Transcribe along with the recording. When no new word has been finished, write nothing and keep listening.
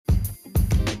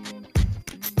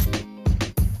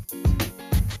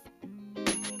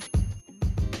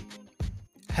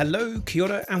Hello, kia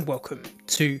ora, and welcome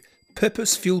to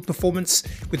Purpose Fueled Performance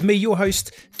with me, your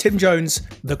host, Tim Jones,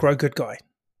 the Grow Good Guy.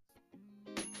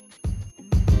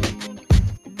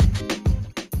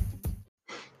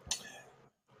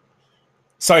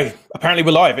 So apparently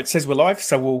we're live. It says we're live,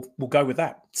 so we'll go with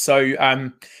that. So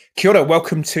kia ora,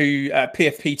 welcome to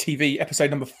PFP TV episode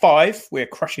number 5. We're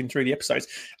crushing through the episodes,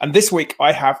 and this week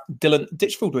I have Dylan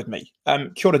Ditchfield with me.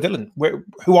 Kia ora, Dylan.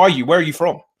 Who are you? Where are you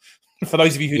from? For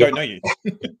those of you who don't know you.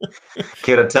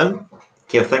 Kia ora, Tim.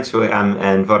 Kia, thanks for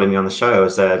inviting me on the show. I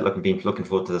was been looking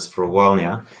forward to this for a while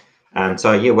now.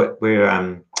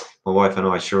 We're my wife and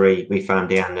I, Cherie, we farm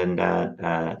down in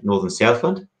northern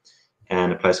Southland,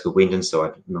 and a place called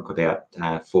Wendonside. Milk about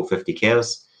 450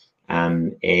 cows,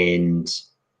 and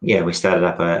we started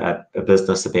up a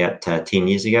business about 10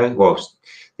 years ago. Well,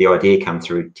 the idea came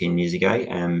through 10 years ago,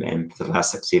 and for the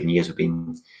last 6-7 years we've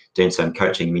been doing some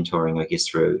coaching, mentoring, I guess,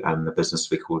 through a business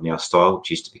we call now Style, which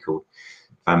used to be called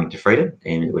Farming to Freedom,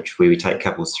 and where we take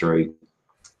couples through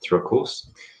a course.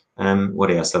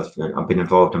 What else? I've been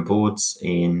involved in boards,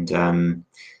 and that's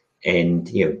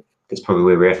probably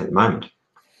where we're at the moment.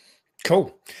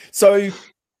 Cool. So,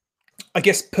 I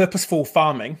guess purposeful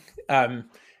farming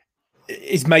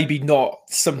is maybe not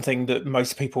something that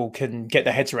most people can get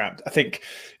their heads around. I think,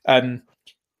 I'm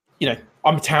a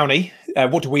townie.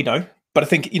 What do we know? But I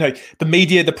think, the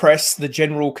media, the press, the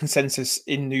general consensus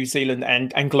in New Zealand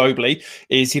and globally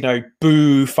is,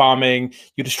 boo farming,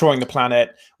 you're destroying the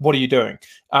planet. What are you doing?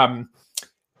 And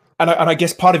I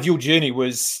guess part of your journey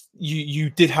was you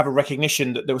did have a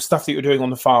recognition that there was stuff that you were doing on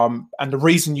the farm. And the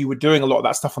reason you were doing a lot of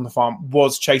that stuff on the farm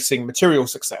was chasing material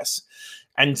success.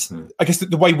 And I guess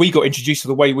the way we got introduced, or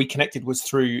the way we connected, was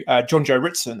through John Joe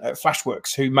Ritson at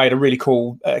Flashworks, who made a really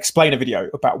cool explainer video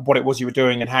about what it was you were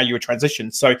doing and how you were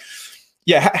transitioned. So,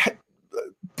 yeah,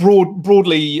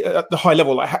 broadly at the high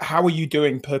level, how are you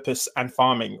doing purpose and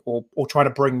farming, or trying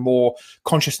to bring more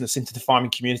consciousness into the farming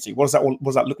community? What does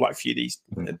that look like for you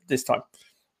this time?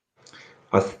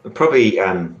 I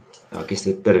guess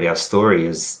a bit of our story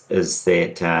is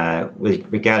that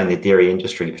regarding the dairy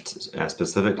industry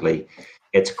specifically,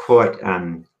 it's quite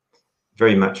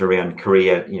very much around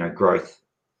career, growth,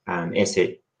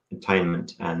 asset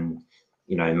attainment, and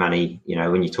money.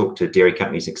 When you talk to dairy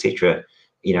companies, etc.,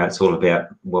 it's all about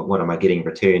what am I getting in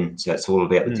return. So it's all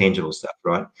about the tangible stuff,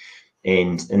 right?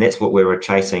 And that's what we were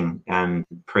chasing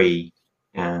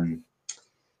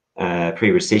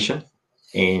pre-recession.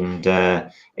 And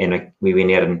we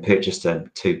went out and purchased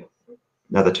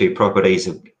another two properties,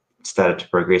 and started to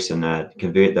progress and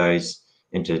convert those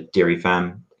into dairy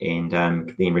farm. And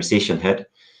then recession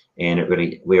hit, and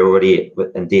we're already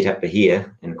in debt up to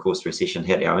here. And of course, recession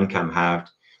hit, our income halved,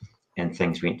 and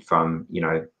things went from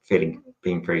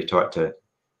being pretty tight to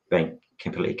being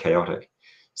completely chaotic.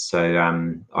 So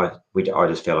I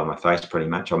just fell on my face pretty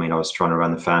much. I mean, I was trying to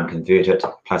run the farm, convert it,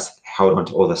 plus hold on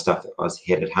to all the stuff that I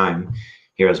had at home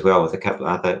here as well, with a couple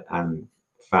of other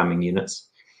farming units,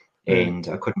 and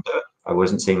I couldn't do it. I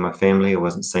wasn't seeing my family. I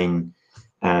wasn't seeing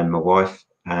my wife.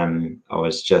 I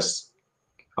was just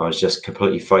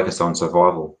completely focused on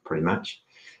survival, pretty much,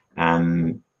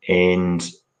 and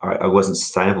I wasn't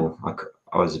sustainable.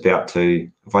 I was about to,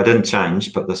 if I didn't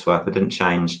change, put this way, if I didn't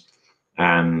change,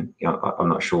 I'm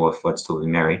not sure if I'd still be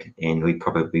married, and we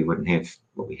probably wouldn't have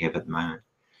what we have at the moment.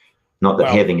 Not that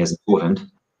having is important.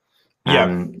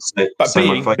 Yeah,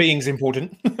 but being's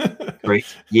important.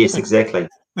 Yes, exactly.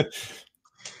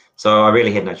 So I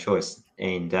really had no choice,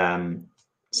 and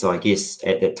so I guess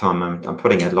at that time, I'm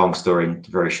putting a long story in a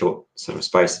very short sort of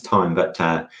space of time, but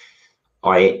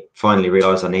I finally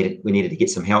realised we needed to get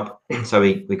some help. So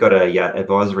we got a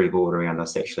advisory board around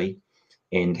us, actually,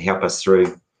 and help us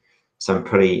through some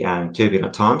pretty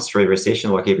turbulent times through recession,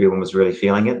 like everyone was really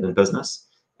feeling it in business.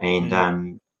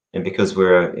 And because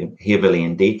we're heavily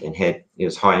in debt and it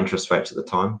was high interest rates at the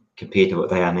time compared to what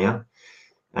they are now,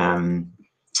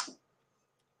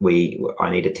 I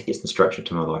needed to get some structure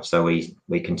to my life. So we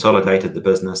consolidated the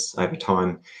business over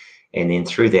time, and then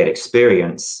through that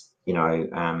experience,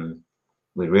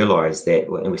 we realised that,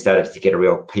 and we started to get a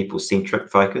real people-centric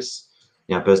focus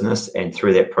in our business. And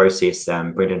through that process,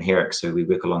 Brendan Herricks, who we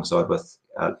work alongside with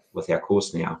our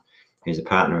course now, who's a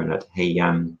partner in it, he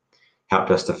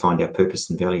helped us to find our purpose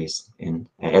and values. And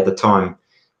at the time,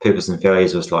 purpose and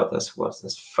values was like what's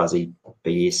this fuzzy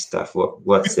BS stuff?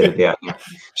 What's that about?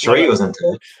 Cherie was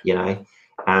into it,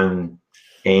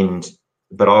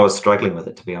 but I was struggling with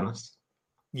it, to be honest.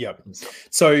 Yeah.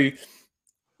 So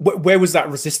where was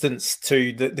that resistance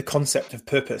to the concept of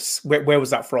purpose? Where was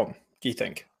that from, do you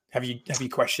think? Have you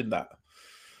questioned that?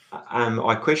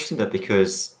 I questioned it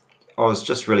because was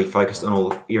just really focused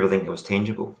on everything that was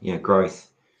tangible,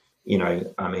 growth.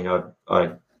 I mean,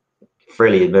 I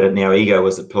freely admit it now, ego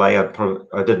was at play.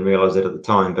 I didn't realize it at the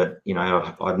time, but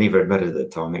I'd never admitted it at the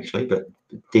time actually, but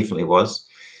it definitely was,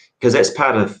 because that's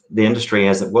part of the industry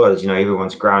as it was.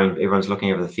 Everyone's growing, everyone's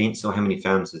looking over the fence, or how many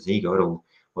farms has he got, or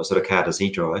what sort of car does he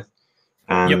drive.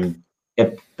 Yep.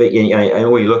 But and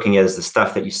all you're looking at is the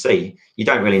stuff that you see. You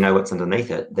don't really know what's underneath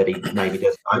it, that he maybe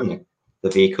does own the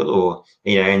vehicle, or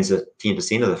owns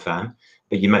 10% of the farm.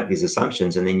 But you make these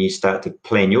assumptions, and then you start to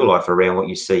plan your life around what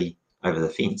you see over the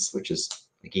fence, which is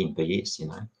again BS,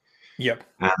 Yep.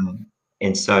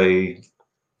 And so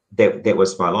that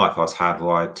was my life. I was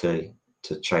hardwired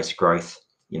to chase growth,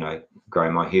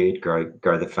 grow my herd,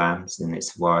 grow the farms, and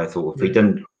that's why I thought if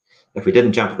we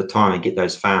didn't jump at the time and get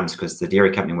those farms, because the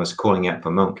dairy company was calling out for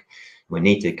milk, we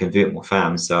need to convert more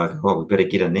farms. So we better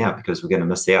get in now, because we're going to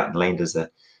miss out, and land is a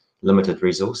limited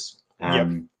resource.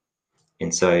 And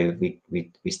so we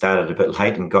started a bit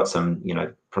late and got some,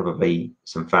 probably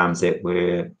some farms that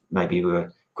were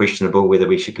questionable whether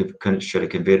we should have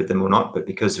converted them or not. But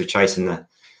because we're chasing the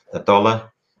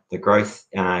dollar, the growth,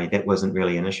 that wasn't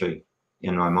really an issue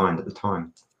in my mind at the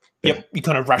time. Yep, you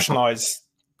kind of rationalize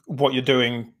what you're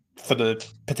doing for the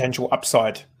potential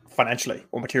upside financially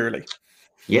or materially.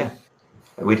 Yeah,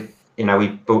 we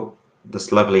bought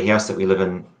this lovely house that we live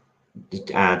in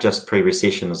just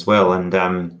pre-recession as well,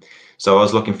 and so I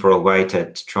was looking for a way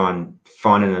to try and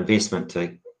find an investment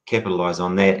to capitalize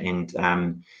on that,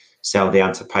 and sell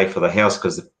down to pay for the house,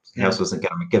 because the house wasn't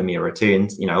going to give me a return.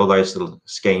 All those little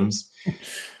schemes,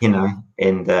 and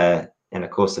of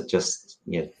course it just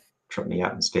tripped me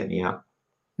up and spat me out.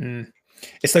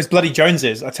 It's those bloody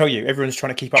Joneses, I tell you. Everyone's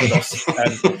trying to keep up with us.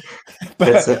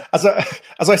 But as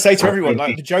I say to everyone,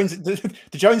 like the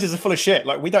Joneses are full of shit.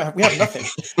 Like we have nothing.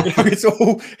 It's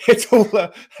all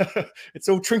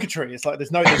trinketry. It's like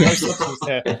there's no substance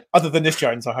there other than this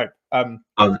Jones, I hope.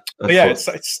 But yeah,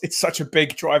 it's such a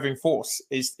big driving force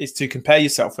is to compare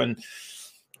yourself. And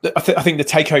I think the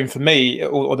take home for me,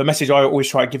 or the message I always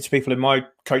try to give to people in my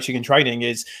coaching and training,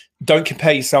 is don't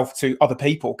compare yourself to other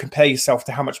people. Compare yourself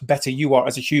to how much better you are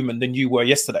as a human than you were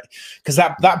yesterday. Because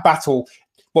that battle,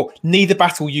 well, neither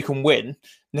battle you can win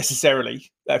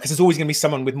necessarily, because there's always going to be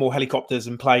someone with more helicopters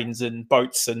and planes and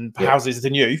boats and houses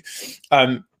than you.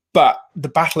 But the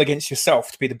battle against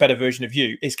yourself to be the better version of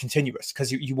you is continuous,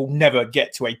 because you will never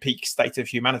get to a peak state of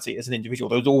humanity as an individual.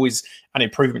 There's always an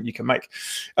improvement you can make.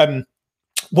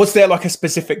 Was there like a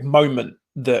specific moment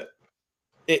that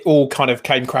it all kind of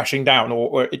came crashing down,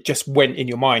 or it just went in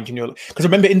your mind? Because I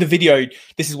remember in the video,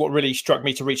 this is what really struck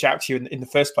me to reach out to you in the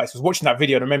first place. I was watching that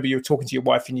video, and I remember you were talking to your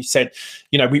wife, and you said,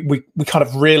 we kind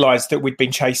of realized that we'd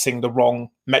been chasing the wrong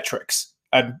metrics.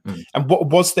 And what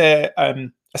was there a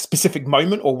specific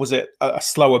moment, or was it a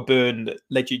slower burn that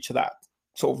led you to that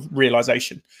sort of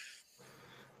realization?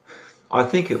 I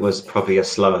think it was probably a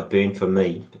slower burn for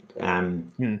me.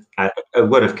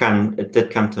 It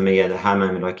did come to me at a hard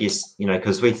moment, I guess,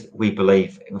 because we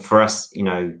believe, for us,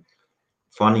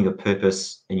 finding your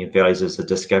purpose and your values is a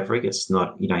discovery. It's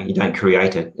not, you don't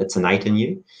create it, it's innate in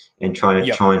you. And trying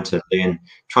to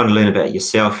learn about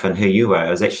yourself and who you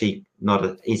are is actually not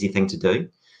an easy thing to do.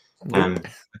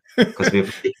 Because we're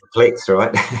complex,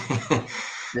 right?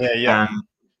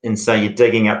 And so you're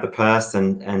digging up the past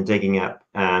and digging up,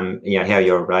 how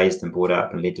you're raised and brought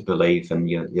up and led to believe, and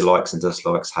your likes and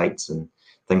dislikes, hates and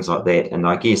things like that. And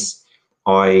I guess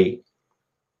I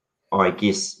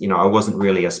wasn't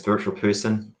really a spiritual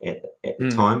person at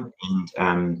the time.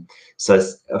 And so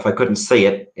if I couldn't see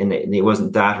it and there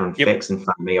wasn't data and facts in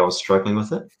front of me, I was struggling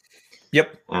with it.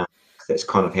 That's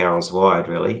kind of how I was wired,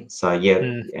 really. So I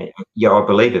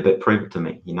believe it, but prove it to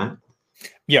me,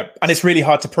 Yeah, and it's really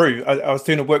hard to prove. I was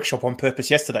doing a workshop on purpose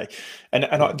yesterday, and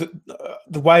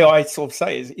the way I sort of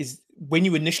say is when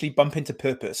you initially bump into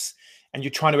purpose and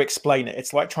you're trying to explain it,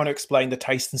 it's like trying to explain the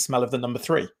taste and smell of the number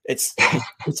 3. It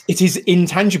is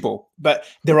intangible, but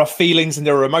there are feelings and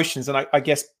there are emotions, and I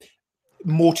guess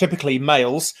more typically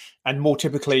males, and more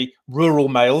typically rural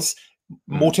males,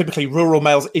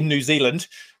 in New Zealand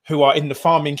who are in the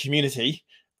farming community,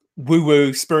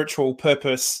 woo-woo, spiritual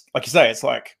purpose, like you say, it's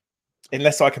like,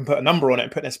 unless I can put a number on it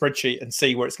and put in a spreadsheet and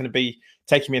see where it's going to be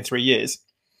taking me in 3 years,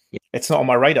 it's not on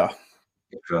my radar.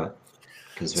 Right.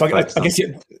 So I guess,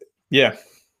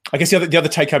 I guess the other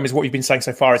take home is what you've been saying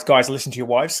so far is, guys, listen to your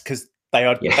wives, because they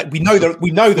are. We know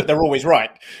that they're always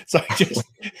right. So just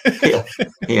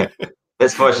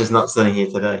That's why she's not sitting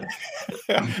here today.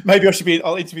 Maybe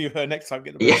I'll interview her next time.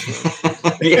 Get the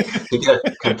you get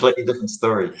a completely different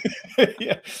story.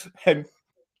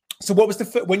 So what was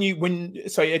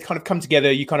so it kind of come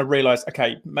together, you kind of realized,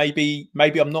 okay, maybe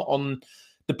I'm not on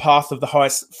the path of the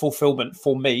highest fulfillment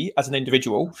for me as an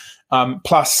individual.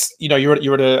 Plus, you're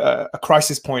at a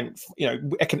crisis point,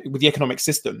 with the economic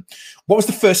system. What was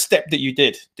the first step that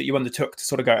you undertook to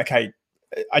sort of go, okay,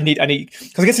 I need,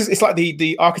 because I guess it's like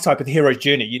the archetype of the hero's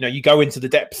journey. You go into the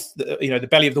depth, the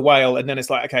belly of the whale, and then it's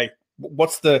like, okay, what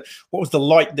was the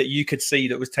light that you could see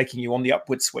that was taking you on the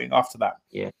upward swing after that?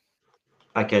 Yeah.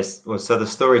 I guess, well, so the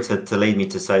story to lead me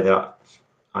to say that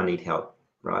I need help,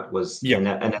 right, was, and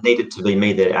it needed to be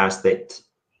me that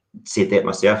said that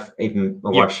myself. Even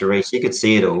my wife, Cherie, she could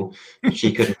see it all, but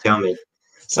she couldn't tell me.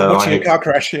 So watching a car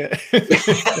crash, yeah,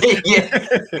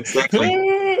 exactly,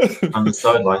 on the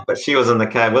sideline. But she was in the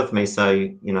car with me, so,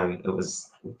 it was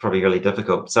probably really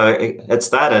difficult. So it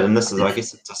started, and this is, I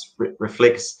guess, it just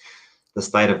reflects the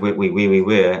state of where we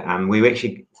were. We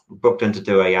actually booked in to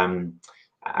do a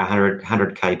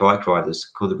 100k bike ride. It's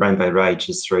called the Rainbow Rage.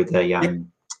 Is through the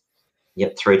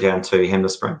through down to Hamler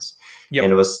Springs,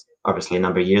 and it was obviously a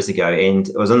number of years ago. And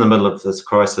it was in the middle of this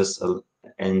crisis,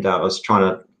 and I was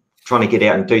trying to get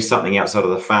out and do something outside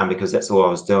of the farm because that's all I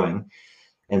was doing.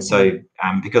 And so,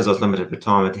 because I was limited for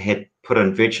time, I had put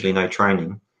in virtually no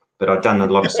training, but I'd done a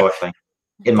lot of cycling.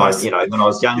 In my, when I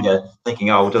was younger,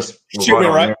 thinking, oh, we'll she'll be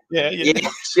right. Yeah,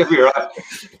 she'll be right.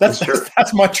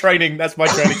 That's my training. That's my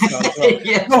training style as well.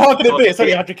 How hard can it be? It's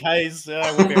only 100 Ks.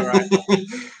 We'll be all right.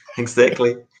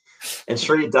 Exactly. And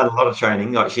Shri had done a lot of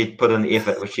training. Like, she'd put in the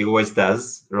effort, which she always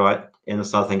does, right? And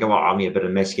so I think, well, I'm a bit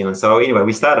of masculine. So anyway,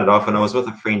 we started off, and I was with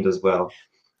a friend as well.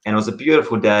 And it was a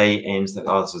beautiful day, and it's like,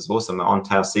 oh, this is awesome. On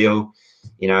tail seal,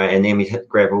 and then we hit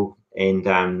gravel, and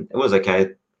it was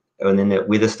okay. And then the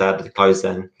weather started to close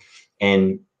in,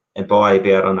 and by about,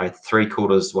 I don't know,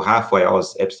 3/4, well, halfway, I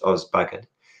was buggered.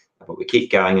 But we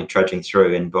kept going and trudging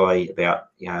through, and by about,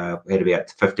 we had about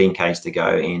 15 Ks to go,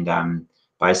 and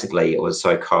basically it was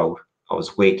so cold, I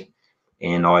was wet,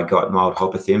 and I got mild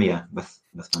hypothermia with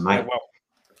my mate. Oh, wow.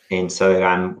 And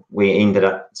so we ended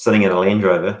up sitting in a Land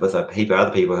Rover with a heap of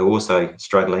other people who were also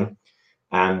struggling,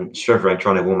 shivering,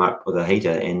 trying to warm up with a heater.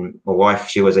 And my wife,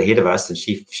 she was ahead of us, and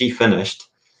she finished,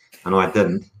 and I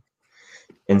didn't.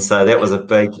 And so that was a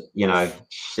big,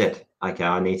 shit, okay,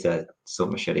 I need to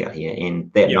sort my shit out here.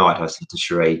 And that night I said to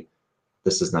Cherie,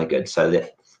 this is no good. So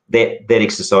that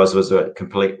exercise was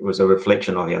a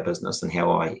reflection of our business and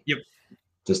how I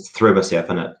just threw myself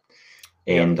in it.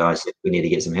 And I said, we need to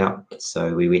get some help.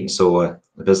 So we went and saw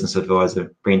a business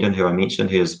advisor, Brendan, who I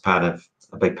mentioned, who's a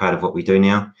big part of what we do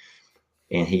now.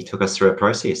 And he took us through a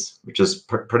process, which is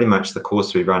pretty much the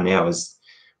course we run now.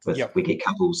 We get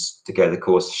couples to go the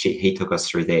course. He took us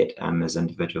through that as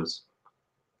individuals.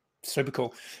 Super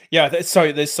cool. Yeah, there's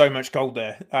so much gold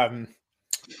there.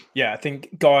 I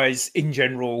think guys in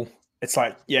general, it's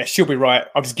like, she'll be right.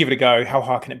 I'll just give it a go. How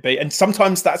hard can it be? And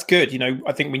sometimes that's good.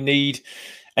 I think we need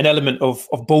an element of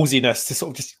ballsiness to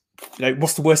sort of just,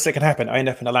 what's the worst that can happen? I end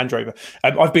up in a Land Rover.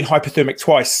 I've been hypothermic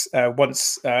twice.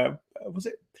 Once,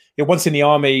 once in the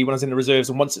army when I was in the reserves,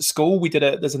 and once at school.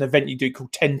 There's an event you do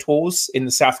called 10 Tours in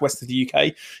the southwest of the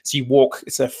UK. So you walk,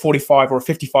 it's a 45 or a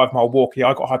 55 mile walk.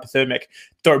 I got hypothermic.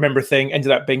 Don't remember a thing.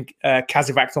 Ended up being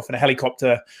casevaced off in a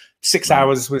helicopter. 6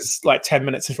 hours was like 10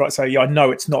 minutes. Right. So I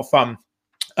know it's not fun.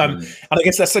 And I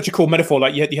guess that's such a cool metaphor.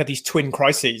 Like you had these twin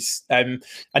crises. And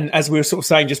as we were sort of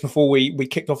saying just before we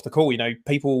kicked off the call,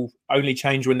 people only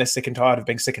change when they're sick and tired of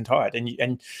being sick and tired.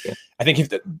 And I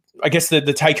think I guess the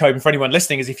take home for anyone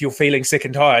listening is, if you're feeling sick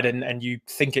and tired and you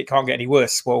think it can't get any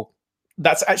worse, well,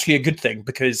 that's actually a good thing,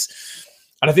 because,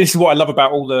 and I think this is what I love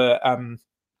about all the,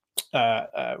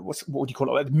 what would you call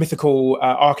it? Like the mythical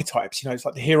archetypes, it's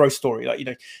like the hero story, like,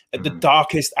 at the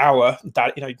darkest hour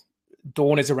that,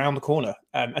 dawn is around the corner.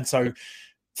 And so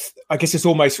I guess it's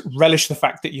almost relish the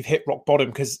fact that you've hit rock bottom,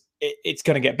 because it's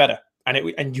going to get better.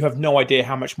 And you have no idea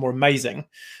how much more amazing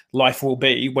life will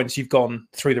be once you've gone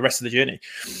through the rest of the journey.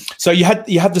 So you had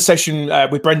the session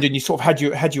with Brendan. You sort of had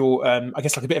your I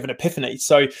guess like a bit of an epiphany.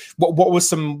 So what were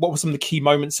some of the key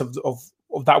moments of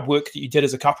that work that you did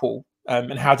as a couple,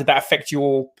 and how did that affect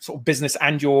your sort of business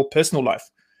and your personal life?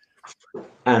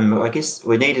 I guess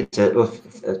we needed to.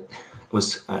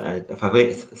 If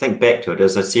I think back to it,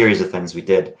 there's a series of things we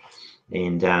did,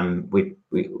 and we're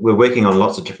working on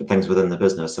lots of different things within the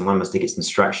business. And one was to get some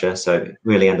structure, so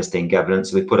really understand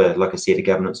governance. We put a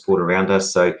governance board around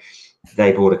us, so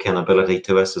they brought accountability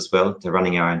to us as well, to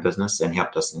running our own business, and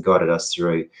helped us and guided us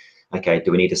through, okay,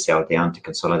 do we need to sell down to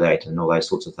consolidate and all those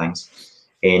sorts of things.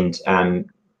 And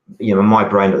my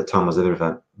brain at the time was a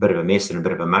bit of a mess and a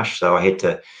bit of a mush, so I had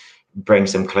to bring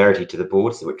some clarity to the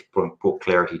board, which brought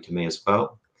clarity to me as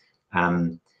well.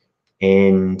 And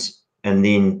and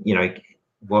then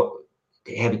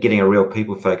getting a real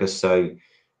people focus. So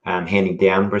handing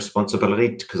down responsibility,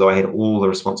 because I had all the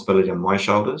responsibility on my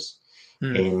shoulders,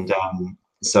 and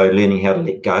so learning how to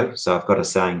let go. So I've got a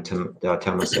saying that I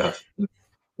tell myself: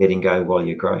 letting go while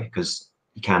you grow, because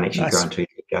you can't actually grow until you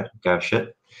let go of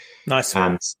shit. Nice.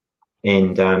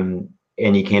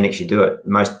 And you can actually do it.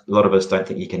 A lot of us don't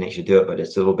think you can actually do it, but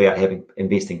it's all about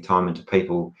investing time into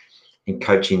people and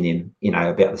coaching them,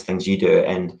 about the things you do.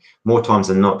 And more times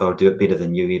than not, they'll do it better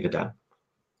than you ever done.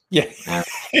 Yeah.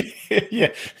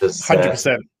 Yeah.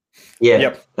 100%. Yeah.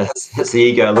 Yep. It's the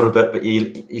ego a little bit, but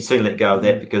you soon let go of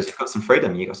that, because you've got some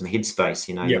freedom, you've got some headspace,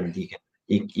 and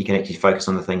you can actually focus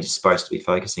on the things you're supposed to be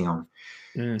focusing on.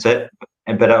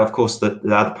 But of course, the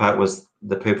other part was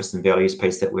the purpose and values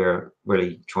piece that we're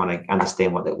really trying to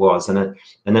understand what that was. And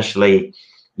initially,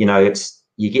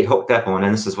 you get hooked up on,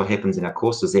 and this is what happens in our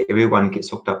courses, that everyone gets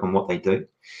hooked up on what they do.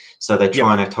 So they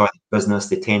try and tie their business,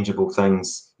 their tangible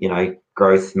things,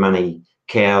 growth, money,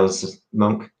 cows,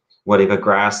 milk, whatever,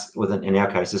 grass, in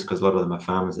our cases, because a lot of them are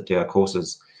farmers that do our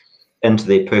courses, into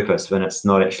their purpose, when it's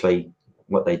not actually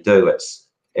what they do,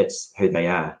 it's who they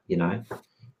are,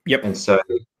 And so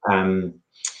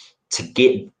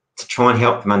to try and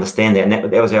help them understand that,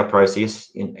 and that was our process.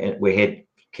 And we had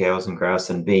cows and grass,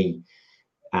 and being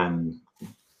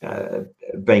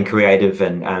creative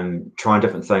and trying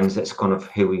different things. That's kind of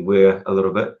who we were a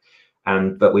little bit.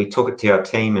 But we took it to our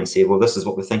team and said, well, this is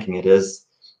what we're thinking it is.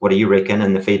 What do you reckon?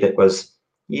 And the feedback was,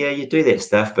 yeah, you do that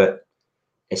stuff, but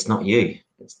it's not you.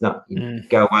 It's not.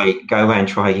 Go away and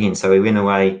try again. So we went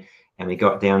away and we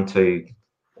got down to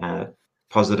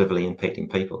positively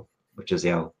impacting people, which is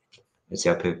our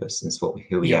purpose, and it's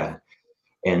who we are.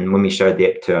 And when we showed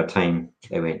that to our team,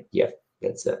 they went, yeah,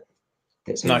 that's it.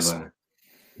 That's who you are.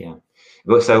 Yeah.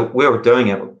 Well, so we were doing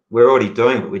it. We're already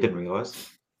doing it, but we didn't realize.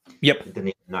 Yep. We didn't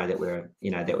even know that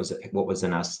that was what was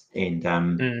in us. And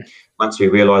once we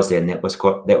realized that, and that was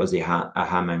the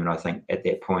aha moment, I think, at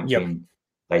that point, when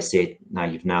they said, no,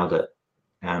 you've nailed it.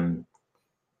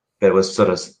 But it was sort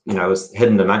of, it was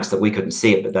hidden amongst it. We couldn't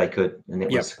see it, but they could. And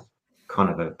that was kind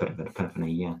of a bit of an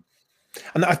epiphany. Yeah.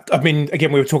 And I mean,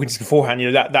 again, we were talking just beforehand,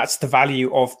 that's the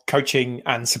value of coaching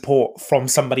and support from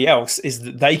somebody else, is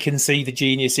that they can see the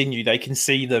genius in you. They can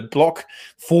see the block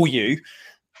for you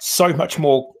so much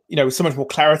more, so much more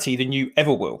clarity than you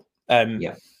ever will. But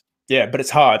it's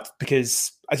hard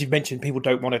because, as you've mentioned, people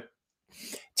don't want to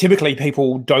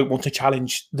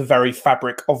challenge the very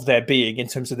fabric of their being in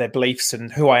terms of their beliefs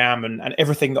and who I am and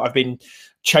everything that I've been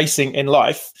chasing in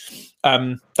life.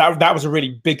 That was a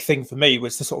really big thing for me,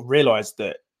 was to sort of realize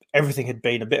that everything had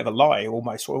been a bit of a lie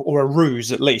almost, or a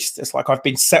ruse at least. It's like I've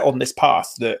been set on this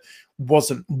path that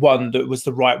wasn't one that was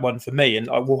the right one for me. And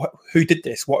who did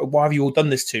this? Why have you all done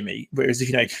this to me? Whereas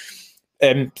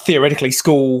theoretically,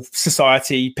 school,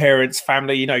 society, parents,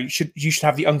 family, you should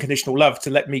have the unconditional love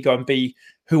to let me go and be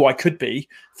who I could be,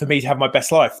 for me to have my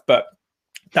best life. But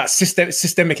that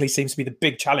systemically seems to be the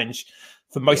big challenge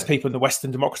for most people in the Western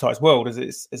democratized world,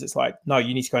 is it's like, no,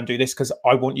 you need to go and do this because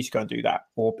I want you to go and do that,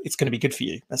 or it's going to be good for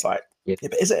you. It's like,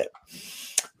 but is it?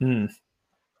 Isn't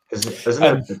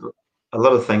it? A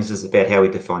lot of things is about how we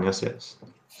define ourselves,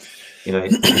 and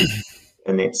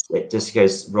it just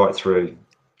goes right through.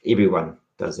 Everyone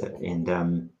does it,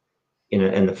 and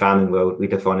in the farming world, we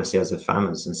define ourselves as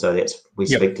farmers, and so we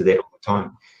speak to that all the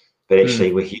time. But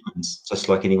actually, we're humans, just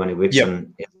like anyone who works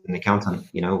in an accountant,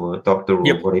 or a doctor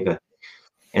or whatever.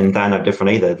 And they're no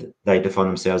different either. They define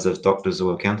themselves as doctors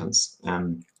or accountants,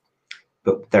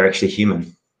 but they're actually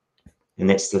human. And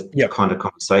that's the kind of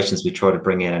conversations we try to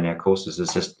bring out in our courses,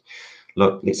 is just,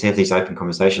 look, let's have these open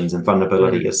conversations. And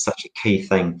vulnerability is such a key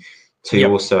thing to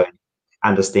also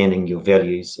understanding your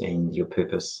values and your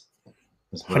purpose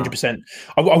as well. 100%.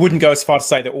 I wouldn't go as far to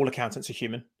say that all accountants are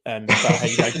human. But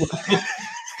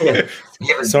hey,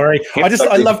 sorry.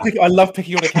 I love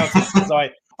picking on accountants because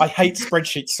I hate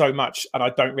spreadsheets so much, and I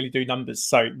don't really do numbers.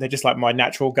 So they're just like my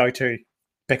natural go-to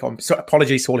pick on. So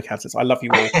apologies to all accountants. I love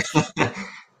you all.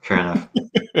 Fair enough.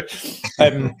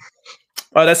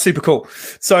 Oh, that's super cool.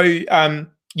 So you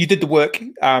did the work.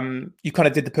 You kind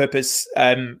of did the purpose.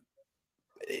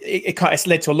 It kind of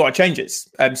led to a lot of changes.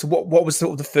 So what was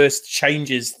sort of the first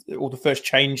changes, or the first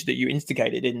change that you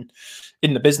instigated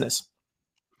in the business?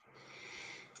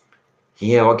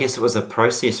 Yeah, well, I guess it was a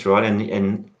process, right?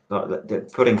 And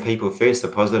putting people first, the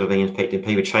positively impacting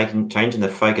people, changing the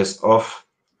focus off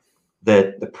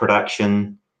the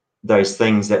production, those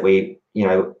things that we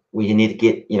need to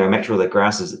get, make sure the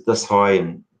grass is this high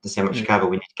and this how much cover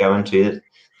we need to go into it.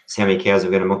 how many cows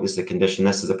we're going to milk, this is the condition,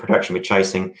 this is the production we're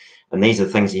chasing, and these are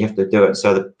the things you have to do it.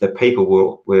 So the people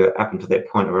were up until that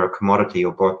point were a commodity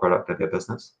or byproduct of our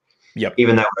business. Yep.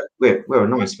 Even though we were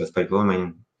nice with people. I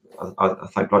mean,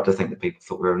 I'd like to think that people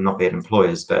thought we were not bad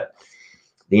employers, but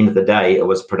at the end of the day, it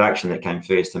was production that came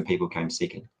first and people came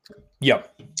second.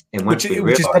 Yep. And which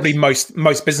is probably most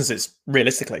businesses,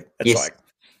 realistically. It's yes,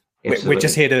 like, we're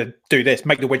just here to do this,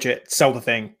 make the widget, sell the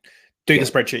thing, do the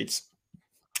spreadsheets,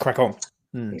 crack on.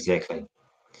 Exactly.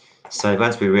 So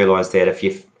once we realised that if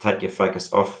you take your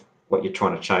focus off what you're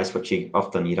trying to chase, which you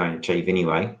don't achieve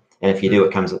anyway, and if you do,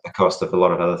 it comes at the cost of a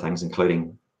lot of other things,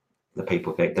 including the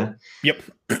people factor. Yep.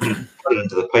 Put it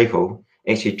into the people,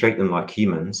 actually treat them like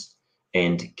humans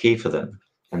and care for them,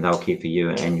 and they'll care for you,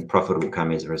 and your profit will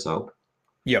come as a result.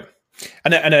 Yep.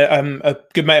 And a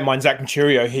good mate of mine, Zach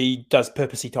Mercurio, he does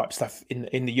purposey type stuff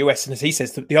in the US, and as he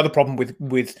says, the other problem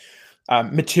with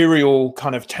material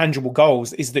kind of tangible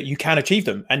goals is that you can achieve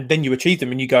them, and then you achieve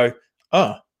them, and you go,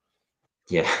 oh,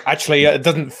 yeah, actually, it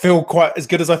doesn't feel quite as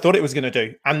good as I thought it was going to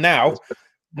do. And now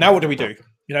what do we do?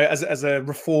 You know, as a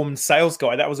reformed sales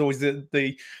guy, that was always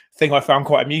the thing I found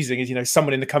quite amusing is, you know,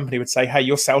 someone in the company would say, hey,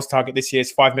 your sales target this year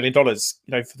is $5 million, you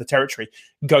know, for the territory,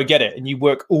 go get it. And you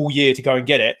work all year to go and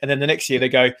get it. And then the next year they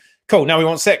go, cool, now we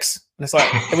want 6. And it's like,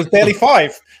 it was barely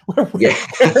 5.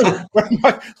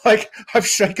 Like, I've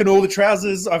shaken all the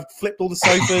trousers. I've flipped all the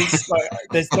sofas. Like,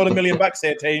 there's not $1 million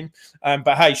here, team.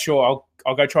 But hey, sure,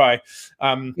 I'll go try.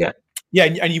 Yeah.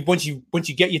 And you once you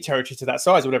get your territory to that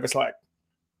size or whatever, it's like,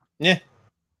 yeah,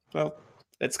 well,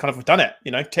 it's kind of done it,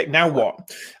 you know, now what?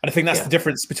 And I think that's the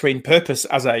difference between purpose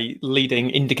as a leading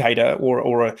indicator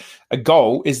or a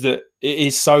goal is that it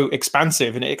is so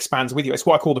expansive and it expands with you. It's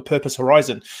what I call the purpose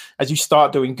horizon. As you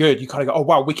start doing good, you kind of go, oh,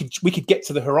 wow, we could get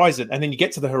to the horizon. And then you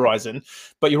get to the horizon,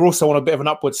 but you're also on a bit of an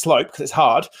upward slope because it's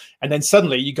hard. And then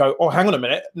suddenly you go, oh, hang on a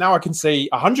minute. Now I can see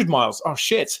 100 miles. Oh,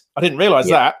 shit. I didn't realize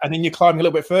that. And then you're climbing a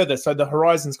little bit further. So the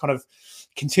horizon's kind of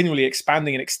continually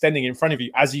expanding and extending in front of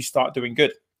you as you start doing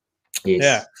good.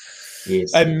 Yes. Yeah.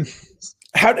 Yes.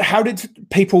 How did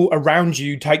people around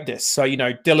you take this? So, you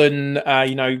know, Dylan,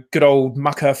 you know, good old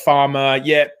mucker farmer,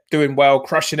 doing well,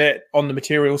 crushing it on the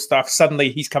material stuff.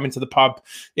 Suddenly he's coming to the pub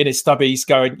in his stubbies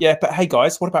going, but hey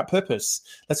guys, what about purpose?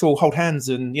 Let's all hold hands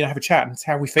and, you know, have a chat and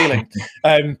how are we feeling?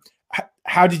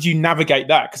 How did you navigate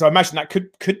that? Because I imagine that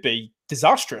could be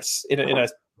disastrous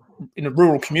in a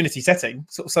rural community setting.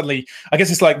 Sort of suddenly, I guess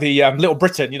it's like the Little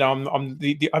Britain. You know, I'm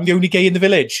the only gay in the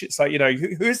village. It's like, you know,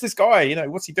 who is this guy? You know,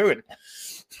 what's he doing?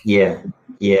 Yeah.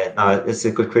 No, it's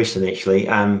a good question actually.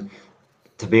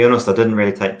 To be honest, I didn't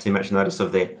really take too much notice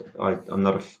of that. I'm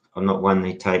not one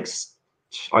that takes.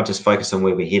 I just focus on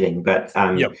where we're heading. But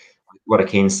what I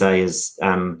can say is,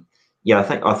 I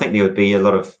think there would be a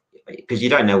lot of, because you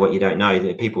don't know what you don't know.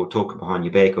 That people talk behind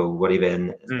your back or whatever,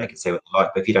 and they can say what they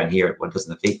like. But if you don't hear it, it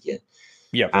doesn't affect you.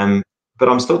 But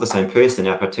I'm still the same person.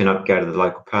 Now, if I turn up, go to the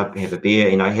local pub, have a beer,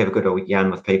 you know, have a good old yarn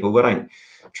with people. We don't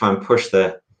try and push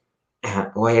the.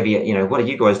 What are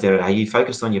you guys doing? Are you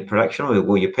focused on your production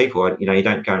or your people? You know, you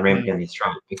don't go and ram it down your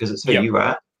throat because it's who you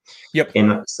are.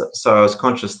 And so I was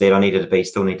conscious that I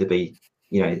still need to be,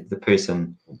 you know, the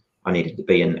person I needed to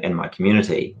be in my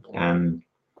community.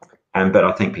 But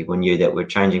I think people knew that we're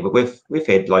changing. But we've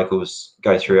had locals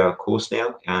go through our course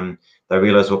now. They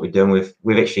realise what we're doing.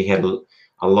 We've actually had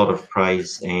a lot of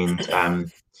praise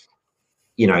and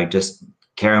you know, just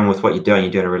carry on with what you're doing.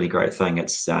 You're doing a really great thing.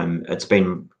 It's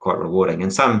been quite rewarding.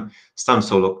 And some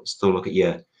still look at you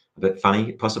a bit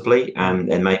funny possibly, and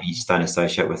maybe you just don't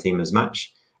associate with them as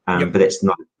much. But that's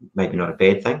maybe not a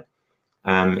bad thing.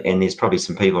 And there's probably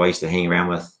some people I used to hang around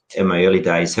with in my early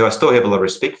days who I still have a lot of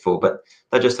respect for, but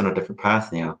they're just on a different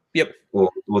path now. Or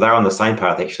they're on the same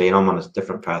path actually, and I'm on a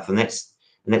different path, and that's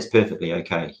perfectly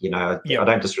okay. You know, I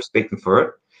don't disrespect them for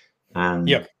it.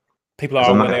 People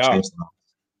are where they are.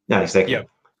 No, exactly.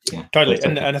 Yeah, totally.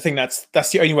 And I think that's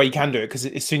the only way you can do it, because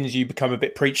as soon as you become a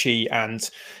bit preachy and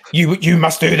you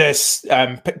must do this,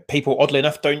 people oddly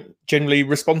enough don't generally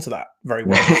respond to that very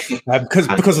well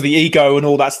because of the ego and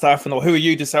all that stuff, and who are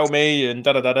you to sell me and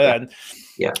da da da da. And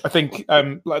I think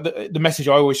like the message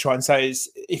I always try and say is,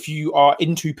 if you are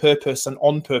into purpose and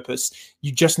on purpose,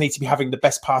 you just need to be having the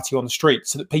best party on the street,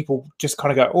 so that people just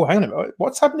kind of go, oh, hang on a minute,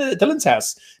 what's happening at Dylan's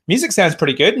house? Music sounds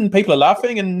pretty good and people are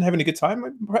laughing and having a good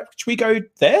time. Should we go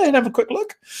there and have a quick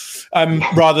look?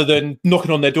 Rather than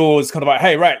knocking on their doors, kind of like,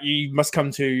 hey, right, you must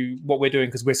come to what we're doing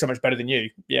because we're so much better than you.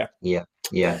 Yeah.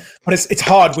 But it's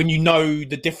hard when you know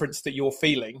the difference that you're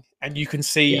feeling, and you can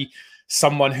see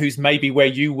someone who's maybe where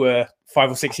you were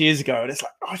 5 or 6 years ago, and it's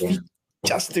like,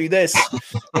 just do this.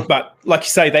 But like you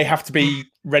say, they have to be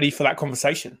ready for that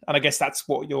conversation. And I guess that's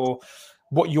what you're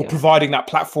providing, that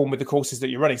platform with the courses that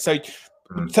you're running. So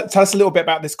tell us a little bit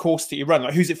about this course that you run.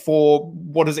 Like, who's it for?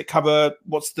 What does it cover?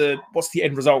 What's the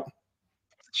end result?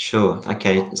 Sure.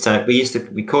 Okay. So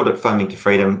we called it Farming to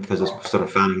Freedom because it's sort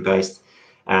of farming based.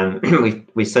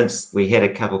 Since we had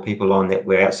a couple of people on that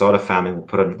were outside of farming, we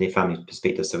put it into their farming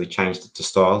perspective. So we changed it to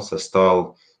style. So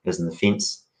style is in the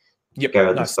fence. Yep. Go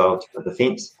with the style to the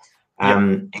fence.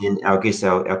 And I guess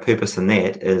our purpose in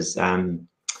that is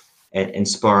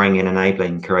inspiring and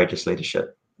enabling courageous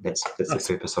leadership. That's the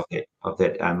purpose of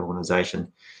that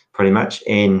organisation, pretty much.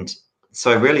 And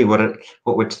so really,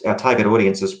 our target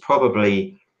audience is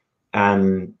probably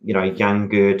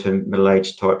younger to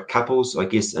middle-aged type couples, I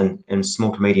guess, in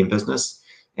small to medium business,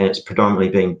 and it's predominantly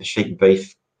being sheep and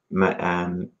beef,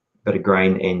 bit of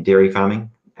grain and dairy farming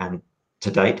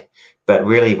to date. But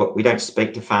really, we don't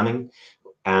speak to farming,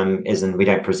 as in we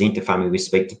don't present to farming. We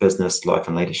speak to business, life,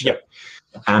 and leadership,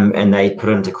 and they put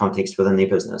it into context within their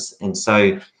business. And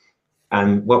so,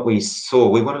 what we saw,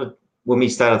 when we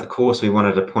started the course, we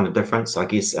wanted a point of difference. I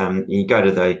guess you go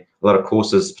to a lot of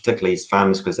courses, particularly as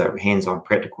farmers, because they're hands-on,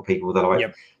 practical people that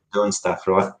like doing stuff,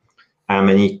 right?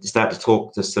 And you start to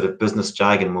talk this sort of business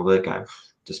jargon, well, they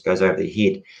just goes over their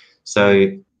head.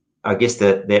 So I guess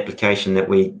the application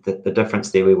the difference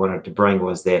there we wanted to bring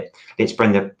was that let's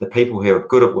bring the people who are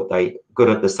good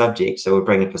at the subject. So we're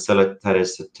bringing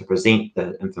facilitators to present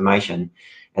the information,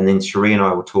 and then Cherie and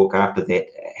I will talk after that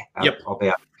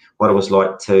about what it was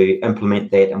like to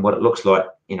implement that and what it looks like,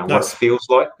 what it feels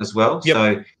like as well.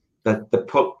 So the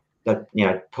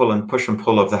pull and push and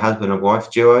pull of the husband and wife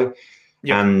duo,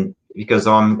 because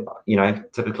I'm,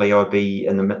 typically I'd be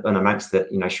in amongst that,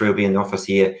 Cherie will be in the office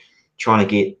here trying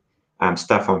to get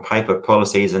stuff on paper,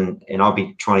 policies, and I'll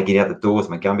be trying to get out the door with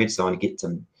my gumboots so I get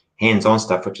some hands-on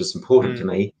stuff, which is important to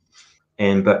me.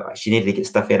 But she needed to get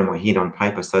stuff out of my head on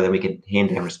paper so that we can hand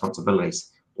down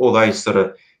responsibilities. All those sort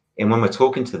of, and when we're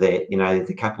talking to that,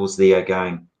 the couples there are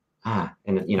going, and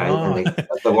and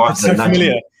the wives are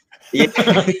nudging. See,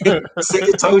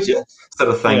 I told you, sort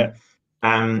of thing.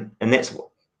 And that's,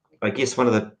 I guess, one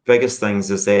of the biggest things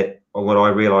is that, or what I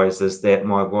realised is that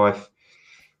my wife,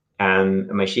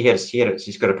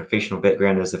 she's got a professional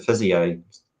background as a physio,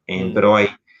 but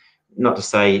not to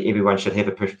say everyone should have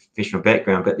a professional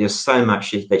background, but there's so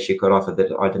much that she got offered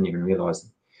that I didn't even realise.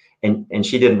 And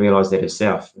she didn't realise that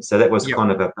herself. So that was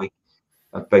kind of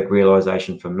a big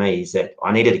realisation for me, is that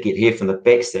I needed to get her from the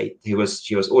back seat. She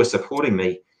was always supporting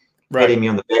me, patting me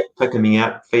on the back, picking me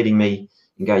up, feeding me,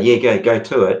 and go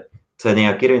to it, to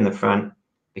now get her in the front,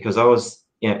 because I was,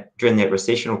 during that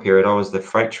recessional period, I was the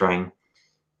freight train,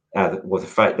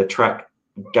 the truck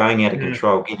going out of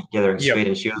control, getting gathering speed,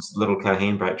 and she was the little car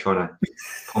handbrake trying to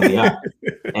pull me up,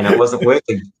 and it wasn't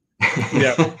working.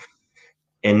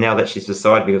 And now that she's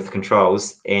beside me with the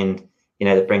controls, and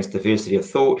that brings diversity of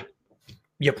thought.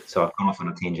 So I've gone off on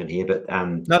a tangent here, but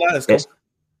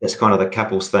that's kind of the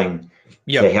couples thing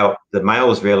to help the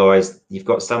males realise you've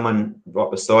got someone right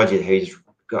beside you who's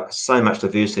got so much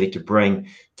diversity to bring,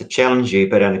 to challenge you,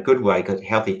 but in a good way, because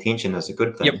healthy tension is a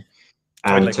good thing.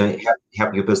 To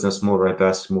help your business more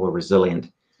robust, more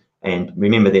resilient. And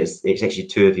remember, there's actually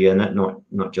two of you in it,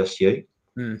 not just you.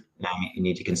 You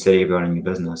need to consider everyone in your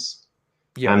business.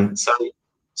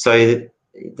 So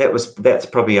that's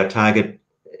probably our target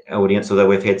audience, although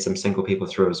we've had some single people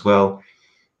through as well.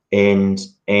 And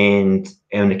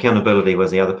accountability was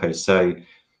the other piece.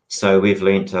 So we've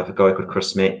learnt of a guy called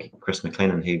Chris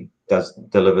McLennan, who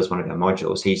delivers one of our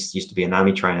modules. He used to be an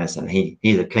army trainer, and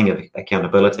he's a king of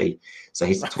accountability. So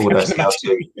he's taught us how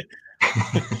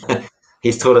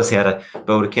to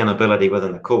build accountability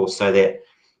within the course, so that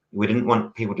we didn't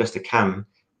want people just to come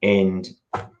and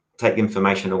take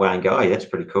information away and go, oh, that's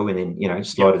pretty cool, and then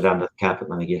slide it under the carpet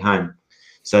when they get home.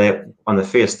 So that on the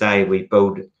first day we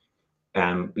build,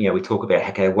 we talk about,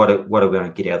 okay, what are we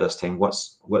going to get out of this team?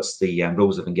 What's the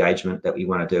rules of engagement that we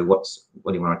want to do? What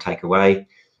do you want to take away?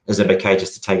 Is it okay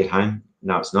just to take it home?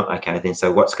 No, it's not okay. Then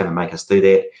so what's going to make us do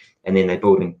that? And then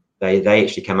they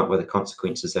actually come up with the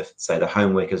consequences if, say, the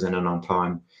homework isn't in on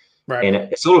time. And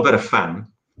it's all a bit of fun.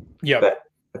 But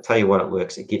I tell you what, it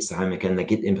works. It gets the homework in, they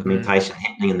get the implementation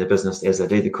happening in the business as they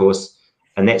do the course.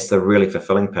 And that's the really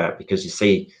fulfilling part, because you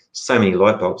see so many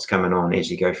light bulbs coming on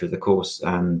as you go through the course.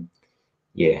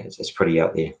 It's pretty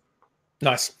out there.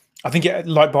 Nice. I think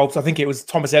light bulbs. I think it was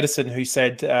Thomas Edison who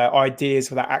said,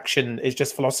 "Ideas without action is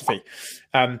just philosophy."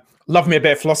 Love me a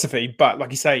bit of philosophy, but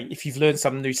like you say, if you've learned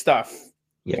some new stuff,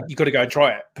 you got to go and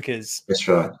try it, because that's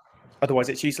right. Otherwise,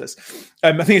 it's useless.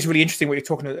 I think it's really interesting what you're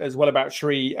talking as well about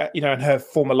Cherie, and her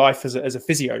former life as a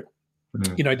physio.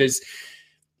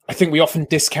 I think we often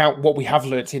discount what we have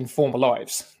learnt in former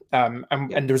lives.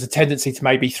 And there's a tendency to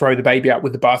maybe throw the baby out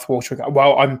with the bathwater and go,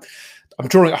 well, I'm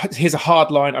drawing, here's a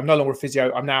hard line. I'm no longer a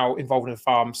physio. I'm now involved in a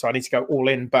farm, so I need to go all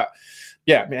in. But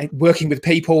yeah, I mean, working with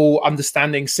people,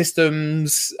 understanding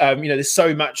systems, there's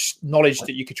so much knowledge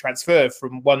that you could transfer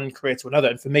from one career to another.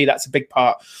 And for me, that's a big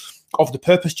part of the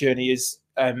purpose journey, is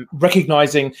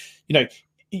recognizing,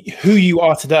 who you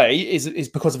are today is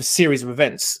because of a series of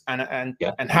events and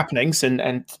happenings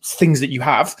and things that you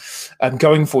have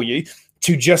going for you.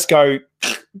 To just go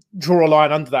draw a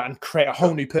line under that and create a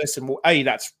whole new person, well, A,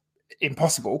 that's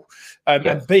impossible,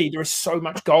 and B, there is so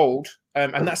much gold,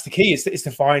 and that's the key, is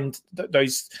to find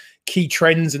those key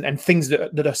trends and things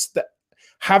that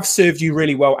have served you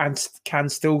really well and can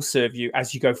still serve you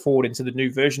as you go forward into the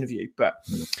new version of you. But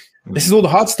this is all the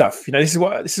hard stuff. This is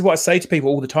what I say to people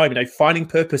all the time. Finding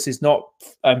purpose is not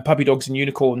puppy dogs and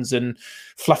unicorns and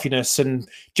fluffiness and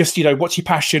just what's your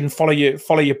passion, follow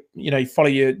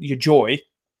your joy.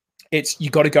 It's,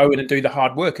 you got to go in and do the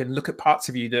hard work and look at parts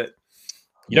of you that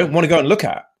you don't want to go and look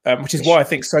at, which is why I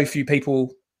think so few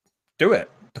people do it,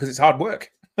 because it's hard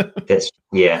work.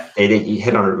 You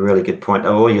hit on a really good point.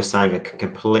 All you're saying, I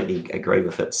completely agree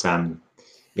with it.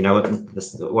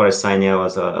 What I say now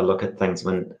is I look at things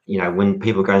when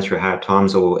people are going through hard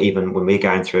times, or even when we're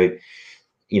going through,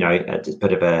 a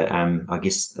bit of a, I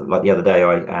guess, like the other day,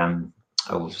 I've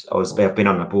been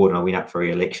on the board and I went up for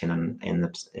re-election, and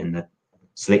the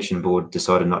selection board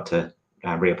decided not to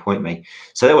reappoint me.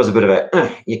 So that was a bit of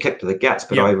a you kick to the guts.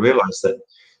 But I realised that,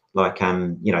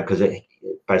 because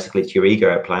basically it's your ego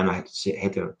at play, and I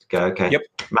had to go, okay,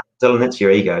 Dylan, that's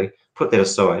your ego. Put that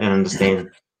aside and understand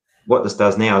what this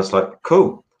does now. Is like,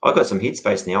 cool, I've got some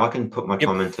headspace now. I can put my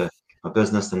time into my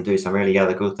business and do some really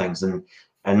other good things, and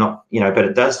not, but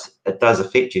it does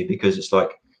affect you, because it's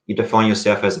like you define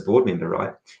yourself as a board member,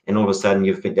 right? And all of a sudden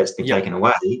that's been taken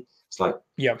away. It's like,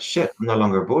 shit, I'm no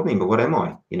longer a board member. What am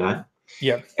I?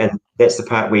 And that's the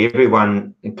part where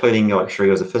everyone, including like Cherie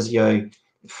was a physio,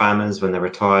 farmers when they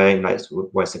retire, it's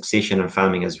why succession and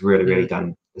farming is really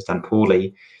done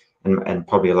poorly, and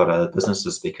probably a lot of other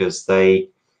businesses, because they,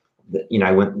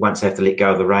 once they have to let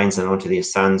go of the reins and onto their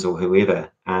sons or whoever,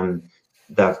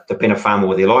 they've been a farmer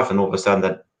all their life, and all of a sudden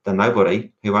they're nobody.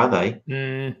 Who are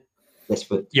they? That's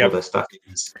what all this stuff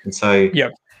is. And so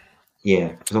so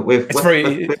sorry,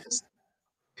 you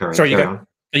go.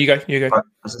 You go. I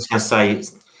was just going to say,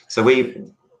 so we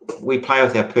play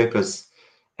with our purpose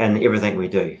in everything we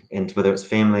do, and whether it's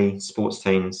family, sports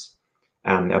teams,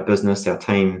 our business, our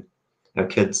team, our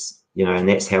kids, and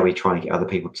that's how we try and get other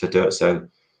people to do it. So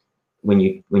when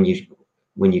you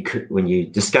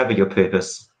discover your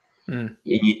purpose,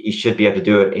 you should be able to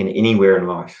do it anywhere in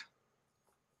life.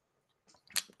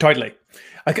 Totally.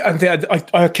 I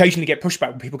occasionally get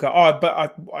pushback when people go, "Oh,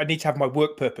 but I need to have my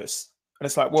work purpose," and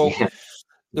it's like, well.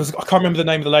 I can't remember the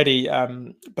name of the lady,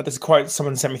 but there's a quote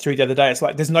someone sent me through the other day. It's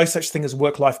like, there's no such thing as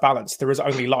work-life balance. There is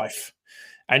only life.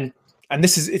 And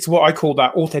it's what I call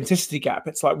that authenticity gap.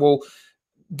 It's like, well,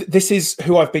 this is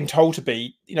who I've been told to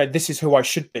be. This is who I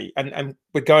should be. And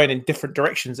we're going in different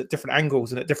directions at different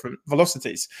angles and at different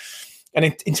velocities.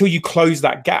 And until you close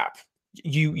that gap,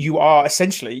 you are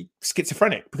essentially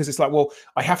schizophrenic, because it's like, well,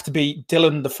 I have to be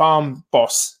Dylan, the farm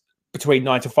boss, between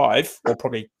 9 to 5, or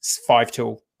probably 5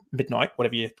 till midnight,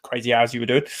 whatever your crazy hours you were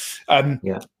doing.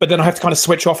 But then I have to kind of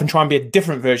switch off and try and be a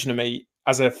different version of me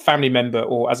as a family member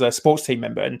or as a sports team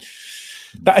member. And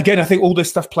that, again, I think all this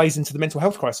stuff plays into the mental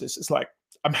health crisis. It's like,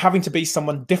 I'm having to be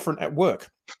someone different at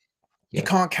work. You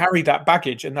can't carry that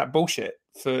baggage and that bullshit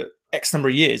for X number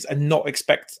of years and not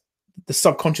expect the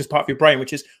subconscious part of your brain,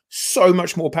 which is so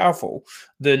much more powerful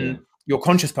than your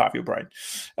conscious part of your brain.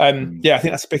 I think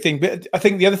that's a big thing. But I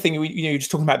think the other thing, you're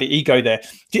just talking about the ego there.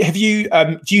 Do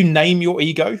you name your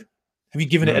ego? Have you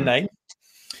given it a name?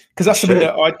 Because that's something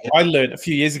that I learned a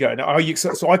few years ago. And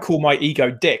so I call my ego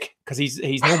Dick, because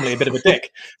he's normally a bit of a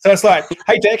dick. So it's like,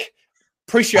 hey, Dick,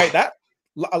 appreciate that.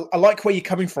 I like where you're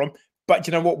coming from, but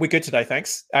you know what? We're good today,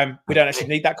 thanks. We don't actually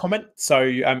need that comment. So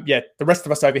the rest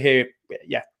of us over here,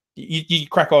 you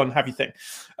crack on, have your thing.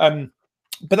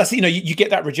 But that's, you get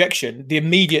that rejection. The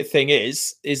immediate thing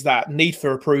is that need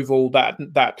for approval, that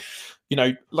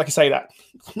like I say, that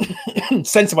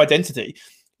sense of identity.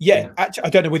 Yeah, actually,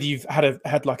 I don't know whether you've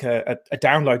had like a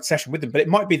download session with them, but it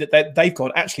might be that they've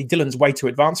gone, actually, Dylan's way too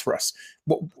advanced for us.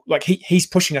 Like he's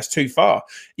pushing us too far,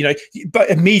 you know. But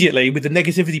immediately with the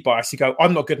negativity bias, you go,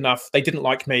 I'm not good enough. They didn't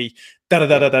like me. Da da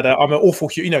da da da. I'm an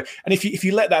awful, you know. And if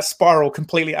you let that spiral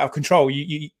completely out of control,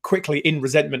 you quickly in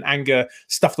resentment, anger,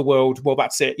 stuff the world. Well,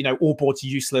 that's it. You know, all boards are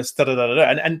useless. Da da da da.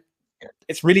 And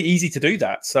it's really easy to do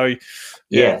that. So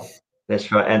yeah.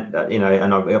 That's right, and you know,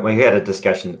 and we had a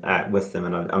discussion with them,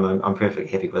 and I'm perfectly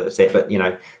happy with it. But you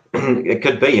know, it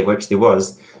could be, which there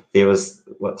was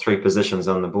what 3 positions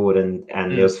on the board, and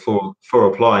there was four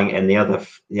applying, and the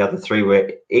other 3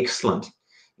 were excellent,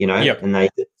 you know, and they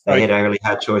had a really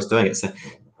hard choice doing it. So,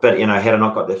 but you know, had I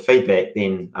not got the feedback,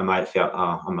 then I might have felt,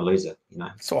 oh, I'm a loser, you know.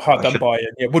 Sort of hard done by it.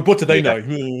 Yeah. What do they know?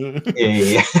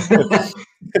 Yeah.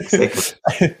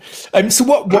 Exactly. So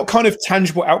what kind of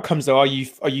tangible outcomes though are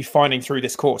you finding through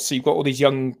this course? So you've got all these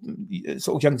young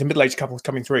to middle-aged couples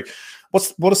coming through.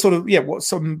 What's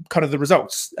some kind of the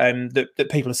results that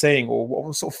people are seeing, or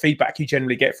what sort of feedback you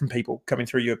generally get from people coming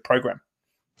through your program?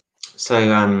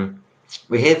 So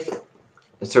we've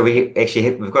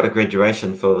got a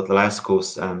graduation for the last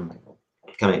course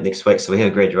coming next week. So we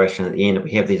have a graduation at the end, and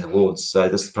we have these awards. So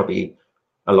this probably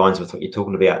aligns with what you're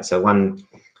talking about. So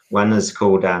one is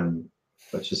called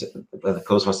which is the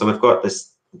course one. So we've got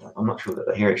this. I'm not sure that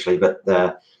they're here actually, but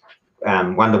the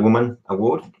Wonder Woman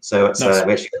Award. So it's nice.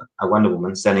 Actually a Wonder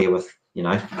Woman standing here with, you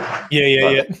know.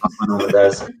 Yeah.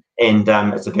 And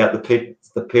it's about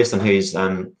the person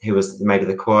who was maybe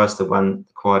the quietest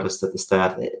at the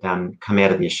start, come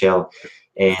out of their shell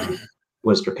and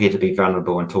was prepared to be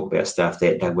vulnerable and talk about stuff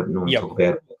that they wouldn't normally talk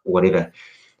about, or whatever.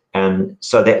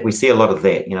 So that we see a lot of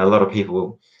that. You know, a lot of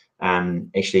people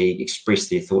actually express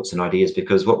their thoughts and ideas,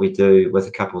 because what we do with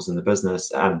the couples in the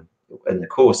business in the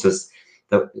course is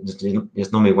that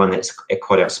there's normally one that's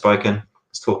quite outspoken,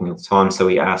 is talking all the time. So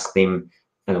we ask them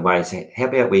in a way, say, how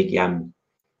about we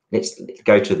let's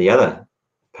go to the other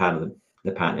part of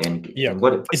the partner, and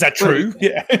what is that true?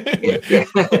 Yeah.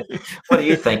 What do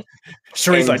you think?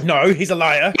 Sheree's like, no, he's a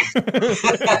liar.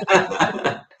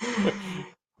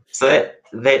 So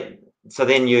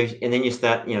then you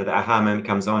start, you know, the aha moment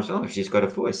comes on. Oh, she's got a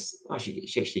voice. Oh, she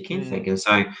actually can think. And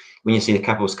so when you see the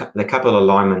couple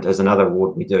alignment is another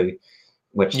award we do,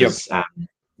 which is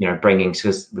you know, bringing,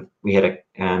 because we had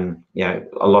you know,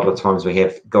 a lot of the times we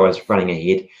have guys running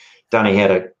ahead, don't know how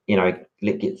to, you know,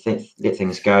 let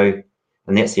things go,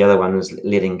 and that's the other one, is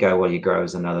letting go while you grow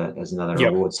is another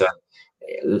award. So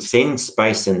send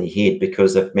space in the head,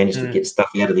 because they've managed to get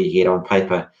stuff out of their head on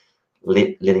paper,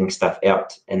 letting stuff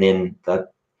out, and then a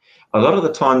lot of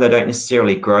the time they don't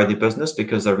necessarily grow their business,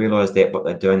 because they realize that what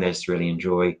they're doing, they just really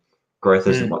enjoy. Growth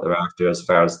isn't what they're after as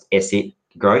far as asset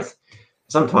growth.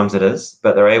 Sometimes it is,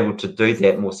 but they're able to do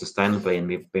that more sustainably, and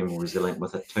we've been more resilient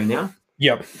with it too now.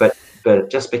 But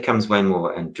it just becomes way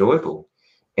more enjoyable,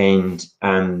 and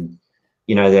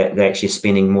you know, they're actually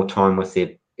spending more time with their,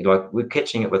 like, we're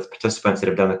catching it with participants that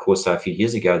have done the course a few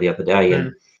years ago the other day,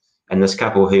 and this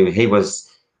couple who he was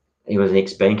an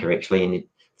ex-banker actually, and he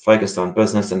focused on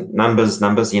business and numbers.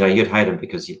 You know, you'd hate him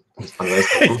because he's one of those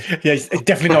people. Yeah, he's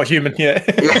definitely not human. Yeah.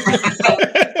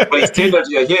 Well, he's turned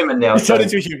into a human now. He's turned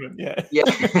into a human. Yeah.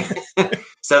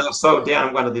 So they've sold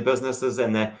down one of their businesses,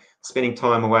 and they're spending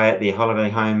time away at their holiday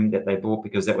home that they bought,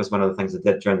 because that was one of the things they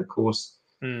did during the course.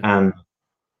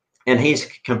 And he's a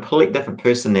completely different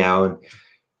person now, and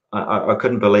I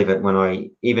couldn't believe it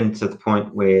when even to the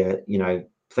point where, you know,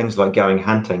 things like going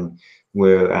hunting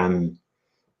were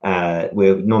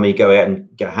normally go out and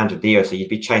go hunt a deer, so you'd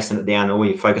be chasing it down, all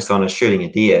you focus on is shooting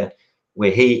a deer,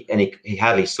 where he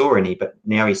hardly saw any, but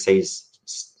now he sees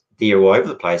deer all over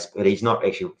the place, but he's not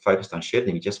actually focused on shooting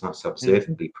them. He just wants to observe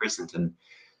and be present, and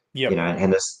you know,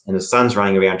 and his son's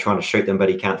running around trying to shoot them, but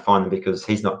he can't find them because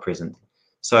he's not present.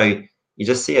 So you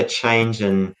just see a change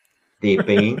in their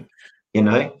being, you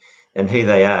know, and who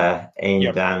they are,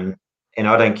 and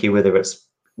I don't care whether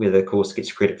the course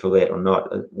gets credit for that or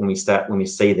not. When we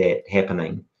see that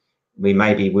happening, we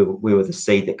were the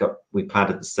seed we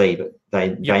planted the seed, but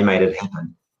they made it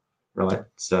happen, right?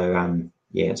 So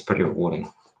it's pretty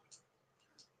rewarding.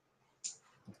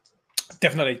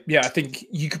 Definitely. Yeah, I think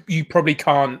you probably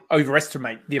can't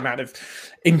overestimate the amount of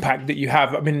impact that you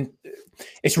have. I mean,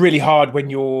 it's really hard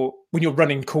when you're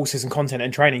running courses and content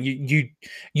and training.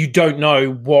 You don't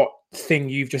know what thing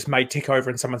you've just made tick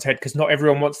over in someone's head, because not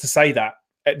everyone wants to say that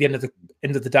at the end of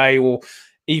the day, or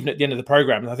even at the end of the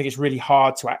program. And I think it's really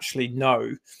hard to actually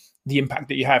know the impact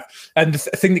that you have. And the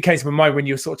thing that came to my mind when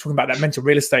you were sort of talking about that mental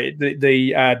real estate,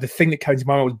 the thing that came to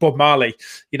my mind was Bob Marley.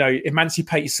 You know,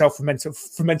 emancipate yourself for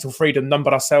mental freedom. None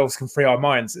but ourselves can free our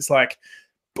minds. It's like,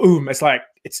 boom, it's like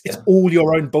it's all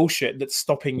your own bullshit that's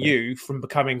stopping you from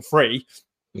becoming free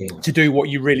to do what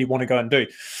you really want to go and do.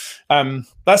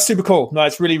 That's super cool. No,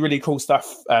 it's really, really cool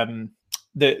stuff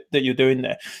that you're doing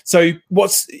there. So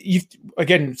you've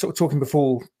again sort of talking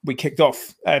before we kicked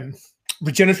off,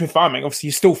 regenerative farming. Obviously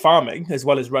you're still farming as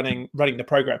well as running the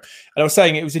program. And I was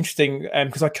saying it was interesting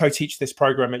because I co-teach this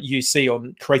program at UC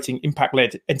on creating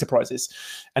impact-led enterprises.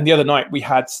 And the other night we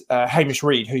had Hamish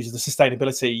Reed, who's the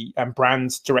sustainability and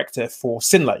brand director for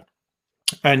Synlait.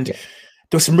 And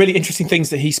there were some really interesting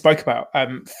things that he spoke about.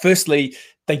 Firstly,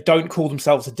 they don't call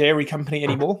themselves a dairy company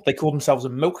anymore. They call themselves a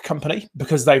milk company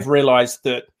because they've realized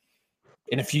that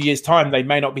in a few years' time, they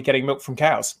may not be getting milk from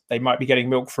cows. They might be getting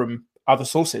milk from other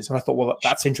sources. And I thought, well,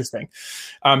 that's interesting.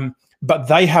 But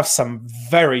they have some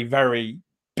very, very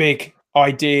big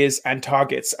ideas and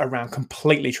targets around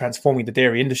completely transforming the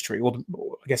dairy industry, or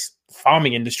I guess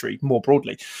farming industry more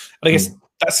broadly. And I guess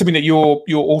that's something that you're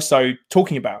also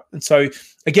talking about. And so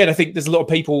again, I think there's a lot of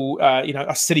people,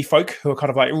 us city folk who are kind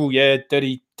of like, oh yeah,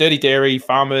 dirty dairy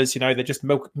farmers, they're just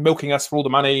milking us for all the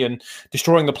money and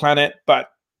destroying the planet.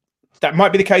 But that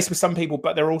might be the case with some people,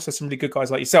 but there are also some really good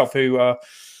guys like yourself who are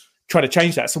trying to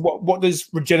change that. So what does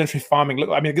regenerative farming look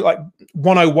like? I mean, like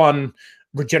 101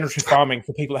 regenerative farming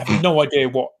for people that have no idea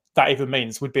what that even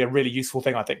means would be a really useful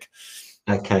thing, I think.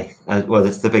 Okay. Well,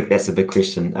 that's a big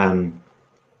question.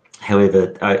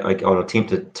 However, I'll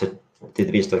attempt to do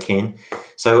the best I can.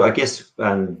 So I guess,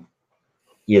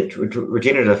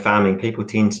 regenerative farming, people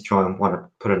tend to try and want to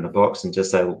put it in a box and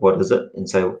just say, well, what is it? And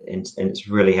so, and it's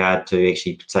really hard to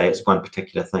actually say it's one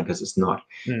particular thing because it's not.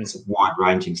 It's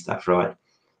wide-ranging stuff, right?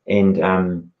 And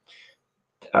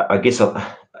I guess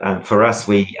for us,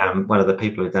 one of the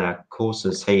people who've done our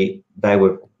courses, they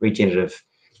were regenerative,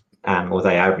 or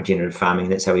they are regenerative farming.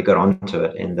 That's how we got onto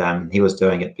it. And he was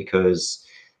doing it because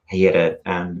he had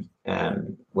he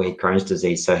had Crohn's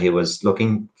disease, so he was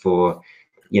looking for,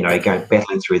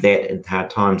 battling through that in hard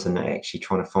times, and actually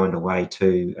trying to find a way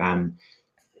to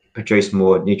produce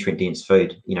more nutrient-dense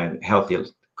food, healthier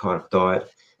kind of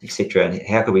diet, etc. And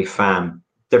how could we farm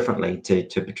differently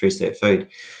to produce that food?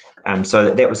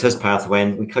 So that was his pathway,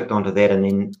 and we clicked onto that, and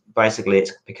then basically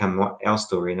it's become our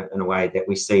story in a way that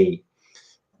we see,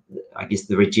 I guess,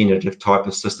 the regenerative type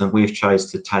of system we've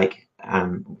chose to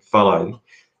follow.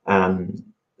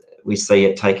 We see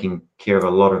it taking care of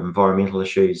a lot of environmental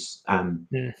issues,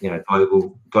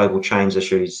 global change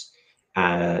issues,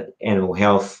 animal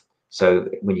health. So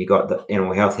when you got the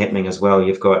animal health happening as well,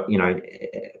 you've got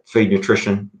food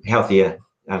nutrition, healthier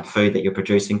food that you're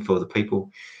producing for the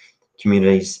people,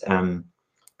 communities.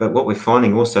 But what we're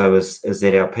finding also is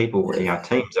that our people, our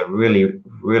teams are really,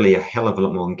 really a hell of a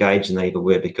lot more engaged than they ever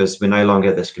were, because we're no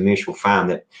longer this commercial farm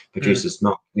that produces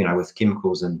not, with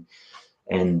chemicals and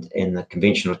the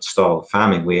conventional style of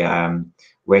farming. We're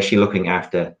actually looking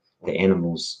after the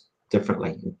animals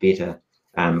differently and better.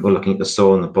 We're looking at the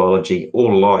soil and the biology,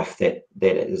 all life that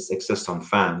exists on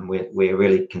farm. We're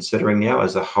really considering now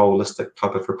as a holistic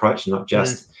type of approach, not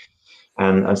just.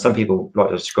 And some people like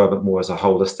to describe it more as a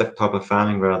holistic type of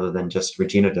farming rather than just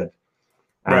regenerative.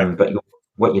 But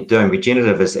what you're doing,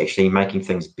 regenerative, is actually making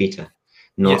things better.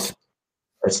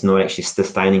 It's not actually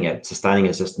sustaining it. Sustaining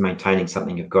is just maintaining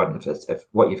something you've got. And if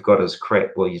what you've got is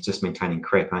crap, well, you're just maintaining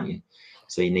crap, aren't you?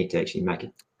 So you need to actually make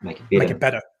it better. Make it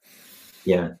better.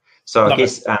 Yeah. So I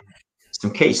guess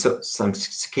some key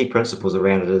principles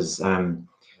around it is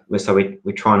so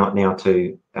we try not now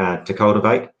to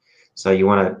cultivate. So you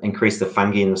want to increase the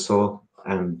fungi in the soil,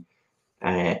 and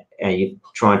you're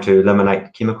trying to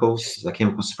eliminate chemicals, the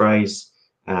chemical sprays.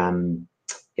 We're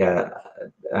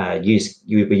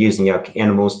using our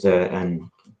animals to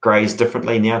graze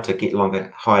differently now to get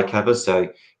longer, higher covers. So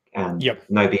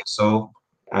no bare soil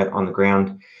out on the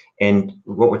ground. And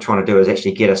what we're trying to do is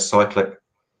actually get a cyclic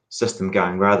system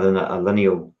going rather than a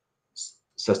linear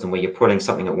system where you're putting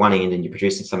something at one end and you're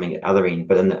producing something at the other end.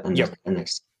 But in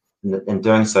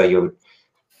doing so, you're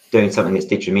doing something that's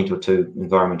detrimental to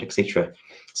environment, etc.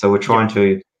 So we're trying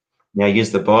to now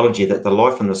use the biology, that the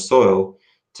life in the soil,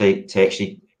 to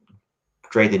actually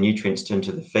create the nutrients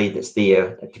into the feed that's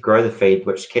there to grow the feed,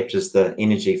 which captures the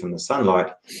energy from the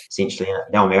sunlight, essentially.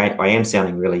 Now I am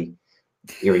sounding really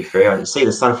airy-fairy. I can see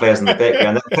the sunflowers in the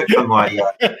background. That's from my...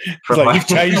 you've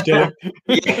changed it.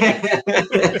 Yeah.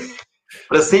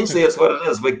 But essentially, it's what it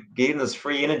is. We're getting this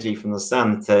free energy from the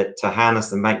sun to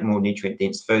harness and make more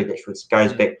nutrient-dense food, that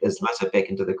goes back as litter back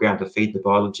into the ground to feed the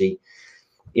biology.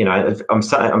 I'm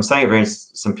saying it very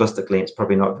simplistically. It's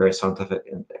probably not very scientific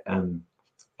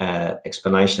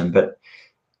explanation, but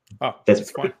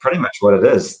that's pretty much what it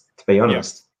is, to be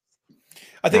honest.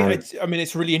 I think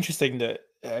it's really interesting that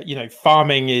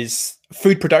farming is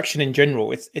food production in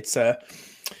general.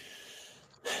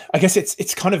 I guess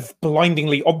it's kind of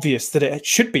blindingly obvious that it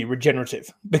should be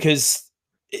regenerative, because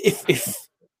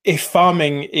if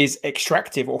farming is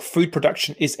extractive or food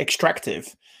production is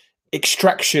extractive,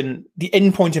 the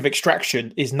end point of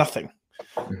extraction is nothing.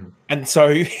 Mm-hmm. And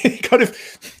so kind of,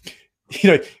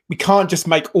 we can't just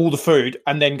make all the food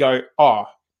and then go,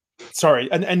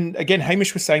 sorry. And again,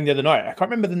 Hamish was saying the other night, I can't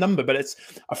remember the number, but it's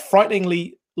a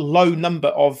frighteningly low number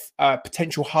of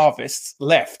potential harvests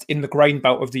left in the grain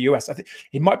belt of the US. I think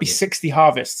it might be 60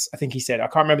 harvests, I think he said. I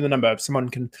can't remember the number. Someone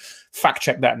can fact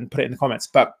check that and put it in the comments.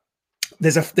 But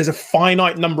there's a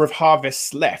finite number of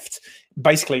harvests left,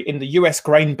 basically, in the US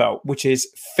grain belt, which is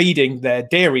feeding their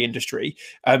dairy industry,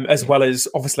 as well as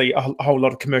obviously a whole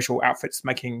lot of commercial outfits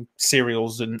making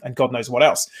cereals and God knows what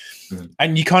else. Mm-hmm.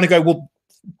 And you kind of go, well,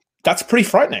 that's pretty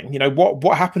frightening.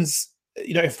 What happens,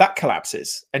 if that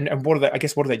collapses, and what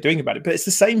are they doing about it? But it's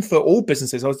the same for all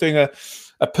businesses. I was doing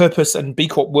a purpose and B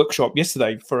Corp workshop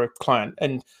yesterday for a client,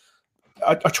 and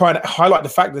I try and highlight the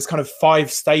fact that there's kind of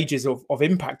 5 stages of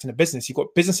impact in a business. You've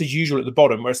got business as usual at the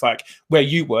bottom, where it's like where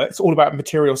you were. It's all about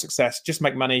material success. Just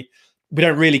make money. We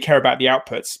don't really care about the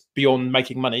outputs beyond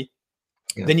making money.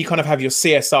 Yeah. Then you kind of have your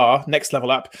CSR, next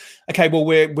level up. Okay, well,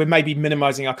 we're maybe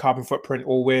minimizing our carbon footprint,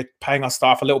 or we're paying our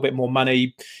staff a little bit more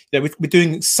money. We're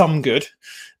doing some good.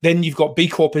 Then you've got B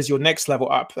Corp as your next level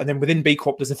up. And then within B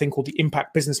Corp, there's a thing called the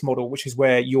impact business model, which is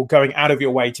where you're going out of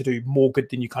your way to do more good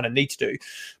than you kind of need to do.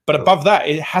 But above that,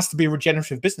 it has to be a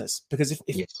regenerative business, because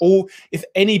if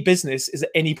any business is at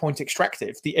any point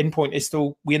extractive, the end point is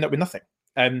still, we end up with nothing.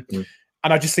 And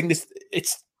I just think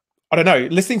I don't know,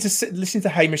 listening to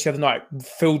Hamish the other night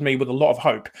filled me with a lot of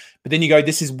hope. But then you go,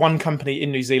 this is one company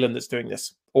in New Zealand that's doing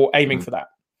this, or aiming for that.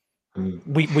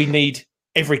 We need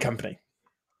every company.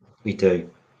 We do.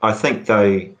 I think,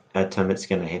 though, Tim, it's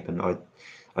going to happen.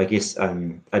 I guess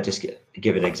I just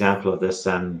give an example of this.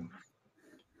 Went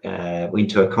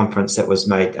to a conference that was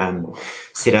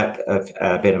set up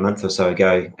about a month or so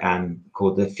ago,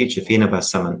 called the Future Whenua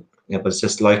Summit. It was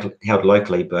just held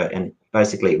locally, and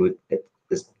basically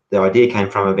the idea came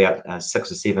from about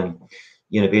 6 or 7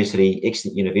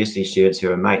 excellent university students who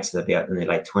are mates about in their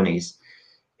late 20s,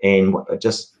 and it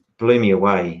just blew me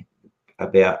away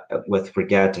with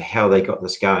regard to how they got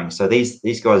this going. So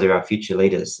these guys are our future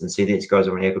leaders, and see, these guys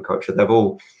are in agriculture.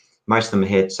 Most of them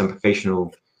had some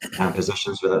professional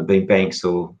positions, whether it be banks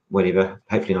or whatever.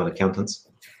 Hopefully not accountants.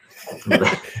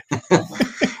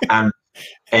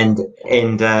 And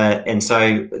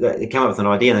so they come up with an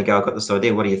idea, and they go, "I've got this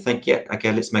idea. What do you think?" "Yeah,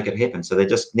 okay, let's make it happen." So they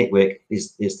just network.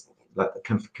 There's like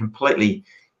completely,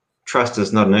 trust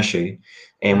is not an issue,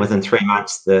 and within 3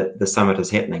 months the summit is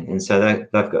happening. And so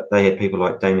they had people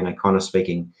like Damien O'Connor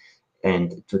speaking,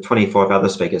 and 25 other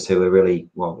speakers who were really,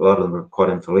 well, a lot of them were quite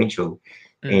influential,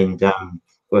 and it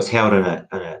was held in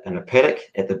a paddock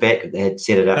at the back. They had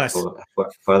set it up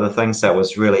for other things, so it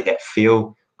was really that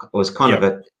feel. It was kind of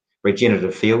a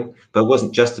regenerative feel, but it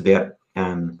wasn't just about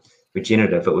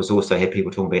regenerative. It was also had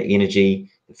people talking about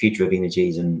energy, the future of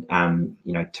energies, and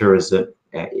tourism,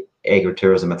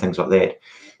 agritourism, and things like that.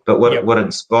 But what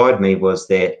inspired me was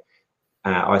that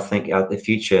I think the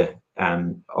future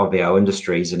of our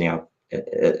industries and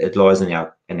it lies in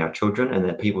our children and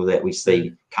the people that we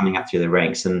see coming up through the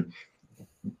ranks. And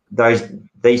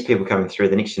these people coming through,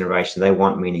 the next generation, they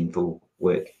want meaningful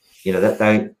work. That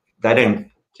they don't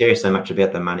care so much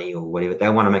about the money or whatever. They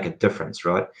want to make a difference,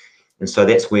 right? And so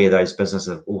that's where those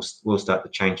businesses will start to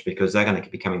change, because they're going to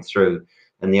be coming through,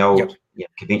 and the old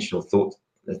conventional thought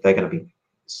that they're going to be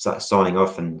signing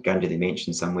off and going to their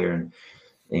mansion somewhere,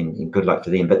 and good luck to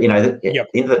them. But at the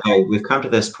end of the day, we've come to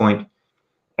this point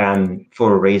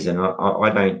for a reason.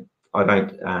 I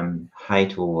don't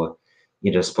hate or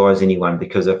despise anyone,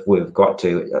 because if we've got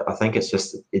to, I think it's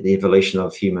just the evolution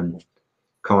of humankind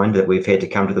that we've had to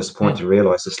come to this point to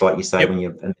realize, just like you say, when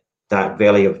you're in the dark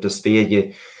valley of despair,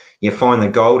 you find the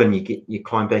gold and you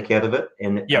climb back out of it.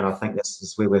 And I think this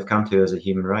is where we've come to as a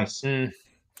human race.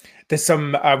 There's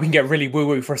some we can get really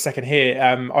woo-woo for a second here.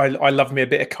 I love me a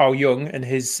bit of Carl Jung and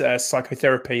his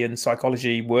psychotherapy and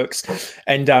psychology works,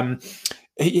 and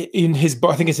in his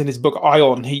book, I think it's in his book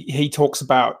Ion, he talks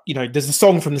about, there's a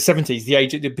song from the 70s,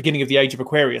 the beginning of the age of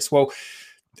Aquarius. Well,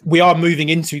 we are moving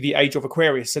into the age of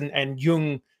Aquarius, and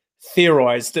Jung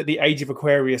theorized that the age of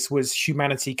Aquarius was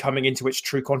humanity coming into its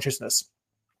true consciousness.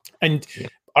 And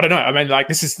I don't know, I mean, like,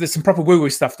 there's some proper woo-woo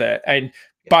stuff there,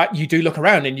 but you do look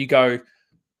around and you go,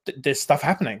 there's stuff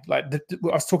happening. Like I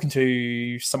was talking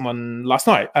to someone last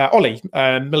night, Ollie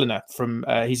Milliner from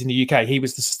he's in the UK. He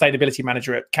was the sustainability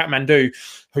manager at Kathmandu,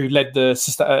 who led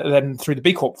them through the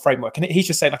B Corp framework. And he's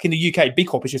just saying, like, in the UK, B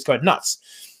Corp is just going nuts.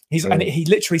 And he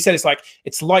literally said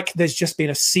it's like there's just been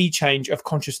a sea change of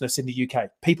consciousness in the UK.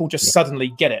 People just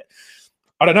suddenly get it.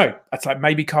 I don't know. It's like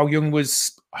maybe Carl Jung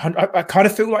was. I kind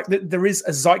of feel like that there is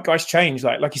a zeitgeist change.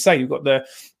 Like you say, you've got the.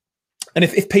 And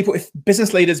if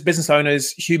business leaders, business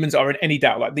owners, humans are in any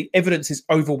doubt, like the evidence is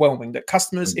overwhelming that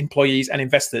customers, employees, and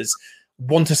investors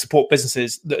want to support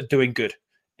businesses that are doing good.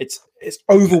 It's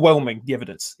overwhelming, the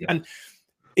evidence. Yeah. And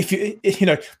if you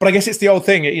know, but I guess it's the old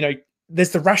thing, you know,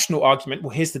 there's the rational argument.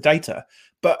 Well, here's the data,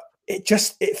 but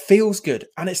it feels good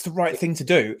and it's the right thing to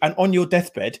do. And on your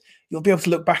deathbed, you'll be able to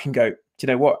look back and go, do you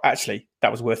know what? Actually,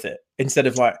 that was worth it. Instead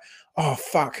of like, oh,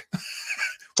 fuck.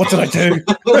 What did I do?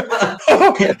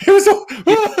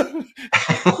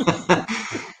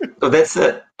 Well, that's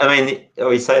it. I mean,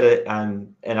 we say that,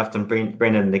 and often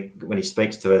Brendan, when he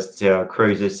speaks to us, to our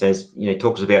crews, it says, you know,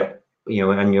 talks about, you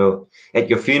know, at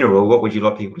your funeral, what would you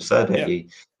like people to say about you?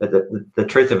 But the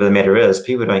truth of the matter is,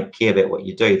 people don't care about what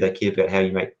you do; they care about how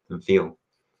you make them feel.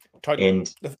 Totally.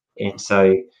 And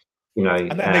so, you know,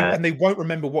 and they won't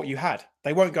remember what you had.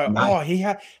 They won't go, no. Oh, he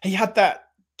had that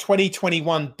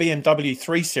 2021 BMW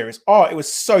 3 Series. Oh, it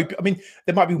was so good. I mean,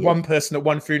 there might be one person at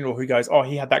one funeral who goes, oh,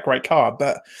 he had that great car.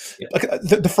 But like,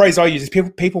 the phrase I use is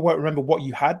people won't remember what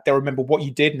you had. They'll remember what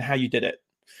you did and how you did it.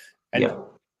 And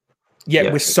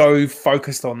we're so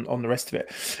focused on the rest of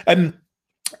it.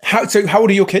 How old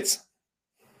are your kids?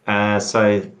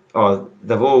 They've all,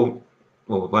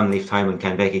 well, one left home and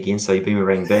came back again, so you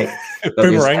boomerang back.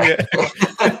 Boomerang, yeah.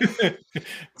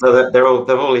 So they've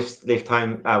all left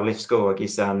home, left school, I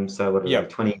guess. So what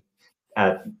are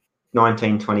they,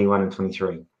 19, 21, and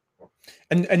 23.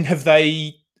 And have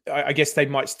they? I guess they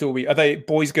might still be. Are they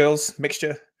boys, girls,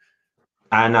 mixture?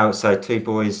 No, so 2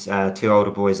 boys, 2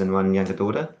 older boys, and 1 younger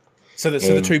daughter. So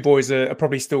the 2 boys are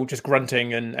probably still just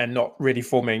grunting and not really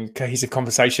forming cohesive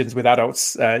conversations with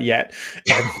adults yet.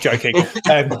 I'm joking.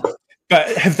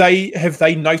 But have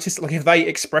they noticed? Like, have they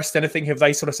expressed anything? Have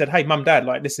they sort of said, "Hey, mum, dad,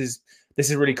 like this is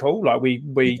really cool. Like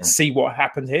we see what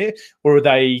happened here," or are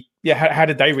they? Yeah, how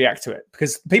did they react to it?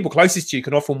 Because people closest to you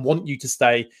can often want you to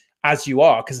stay as you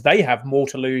are because they have more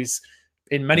to lose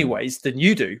in many ways than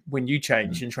you do when you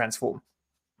change and transform.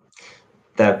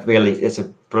 It's a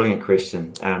brilliant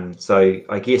question. So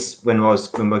I guess when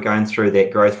we're going through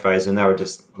that growth phase, and they were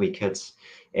just wee kids.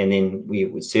 And then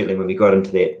certainly when we got into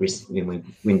that, when we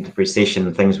went into recession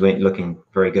and things weren't looking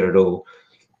very good at all,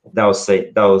 they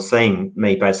were seeing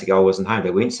me basically. I wasn't home.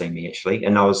 They weren't seeing me actually,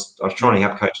 and I was trying to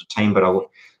help coach a team, but I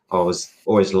was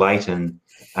always late or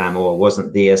I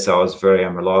wasn't there, so I was very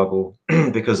unreliable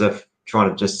because of trying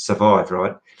to just survive,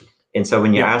 right? And so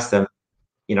when you ask them,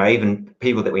 you know, even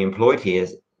people that we employed here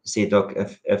said, "Doc,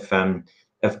 if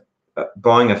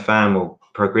buying a farm or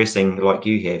progressing like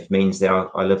you have means that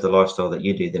I live the lifestyle that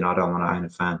you do, then I don't want to own a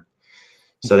farm."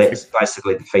 So that's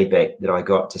basically the feedback that I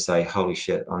got to say, holy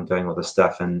shit, I'm doing all this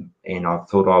stuff and I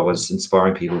thought I was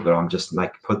inspiring people, but I'm just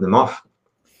putting them off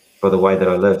for the way that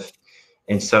I live.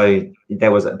 And so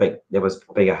that was a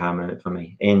big aha moment for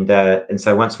me. And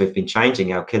so once we've been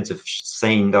changing, our kids have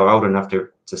seen, they're old enough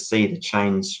to see the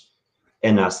change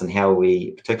in us and how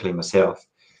we, particularly myself,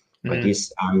 I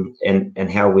guess,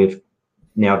 and how we've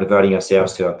now devoting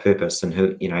ourselves to our purpose and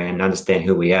who, you know, and understand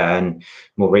who we are. And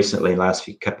more recently, in the last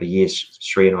couple of years,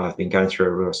 Sri and I have been going through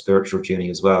a real spiritual journey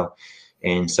as well.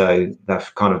 And so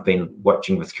they've kind of been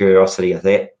watching with curiosity of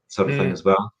that sort of thing as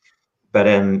well. But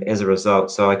as a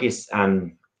result, so I guess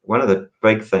one of the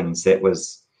big things that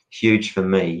was huge for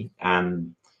me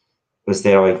was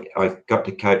that I got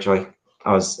to coach. I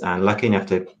was lucky enough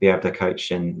to be able to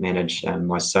coach and manage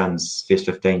my son's first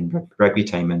 15 rugby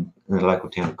team in the local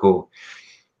town of Gore.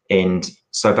 And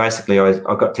so basically I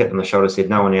got tapped on the shoulder, said,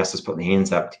 no one else has put their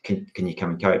hands up. Can you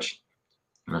come and coach?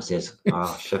 And I says,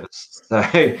 oh, shit. So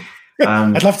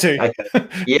I'd love to. Okay.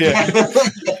 Yeah.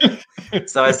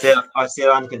 So I said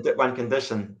on one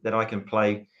condition, that I can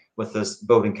play with this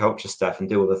building culture stuff and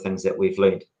do all the things that we've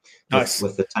learned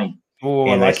with the team. Oh,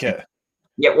 I like it.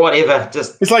 Yeah, whatever.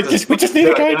 We just need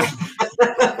a coach.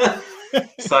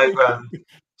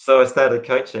 So I started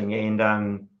coaching,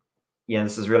 and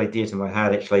this is really dear to my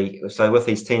heart actually. So with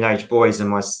these teenage boys, and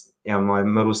my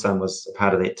middle son was a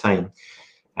part of that team,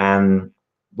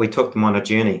 we took them on a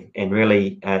journey, and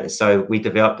really, so we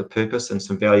developed a purpose and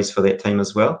some values for that team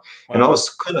as well. Wow. And I was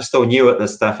kind of still new at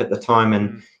this stuff at the time,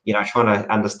 and trying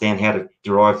to understand how to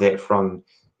derive that from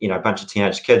a bunch of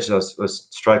teenage kids. I was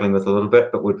struggling with a little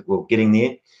bit, but we're getting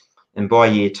there. And by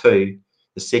year 2,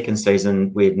 the second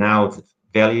season we nailed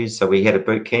values, so we had a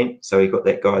boot camp. So we got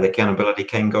that guy, the accountability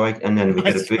king guy, and then we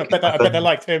did a boot camp. I bet they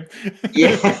liked him.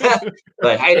 Yeah,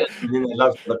 they hated it, and then they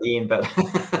loved it at the end. But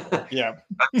yeah,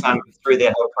 but, through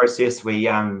that whole process, they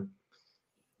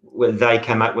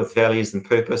came up with values and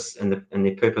purpose, and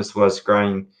their purpose was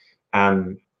growing.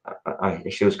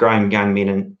 She was growing young men,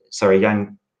 and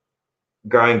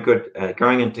growing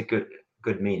into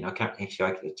good men. I can't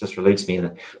actually. It just eludes me.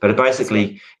 But it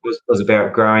basically was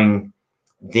about growing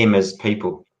them as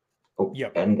people.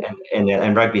 Yep. And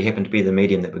rugby happened to be the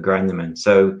medium that we're growing them in.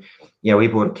 So, we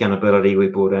brought accountability, we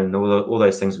brought in all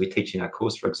those things we teach in our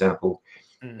course, for example.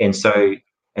 And so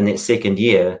in that second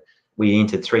year, we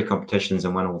entered 3 competitions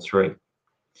and won all 3.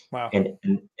 Wow. And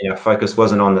our focus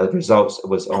wasn't on the results, it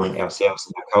was on ourselves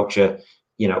and our culture,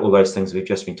 all those things we've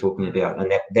just been talking about.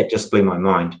 And that just blew my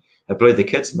mind. It blew the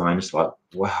kids' mind. It's like,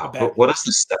 wow, what is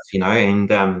this stuff, And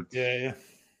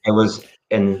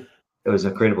it was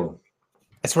incredible.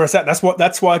 That's where it's at.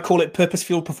 That's why I call it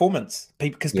purpose-fueled performance,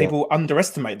 because people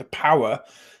underestimate the power.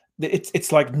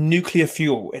 It's like nuclear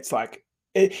fuel. It's like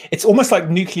it's almost like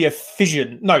nuclear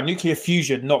fusion,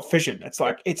 not fission. It's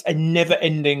like it's a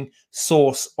never-ending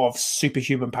source of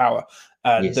superhuman power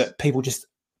that people just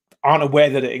aren't aware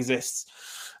that it exists.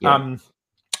 Yeah.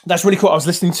 That's really cool. I was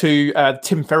listening to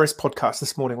Tim Ferriss podcast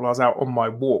this morning while I was out on my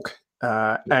walk,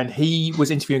 and he was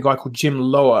interviewing a guy called Jim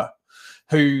Lower,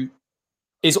 who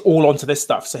is all onto this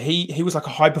stuff. So he was like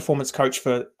a high performance coach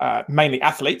for mainly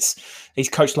athletes. He's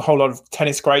coached a whole lot of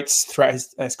tennis greats throughout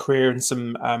his career and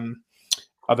some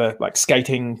other like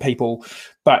skating people.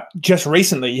 But just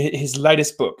recently, his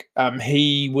latest book,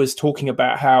 he was talking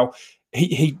about how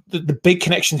the big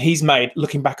connection he's made,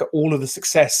 looking back at all of the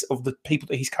success of the people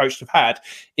that he's coached have had,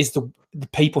 is the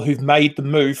people who've made the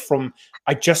move from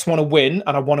I just want to win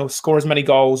and I want to score as many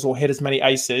goals or hit as many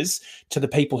aces, to the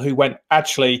people who went,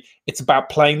 actually, it's about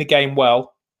playing the game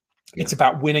well. Yeah. It's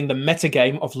about winning the meta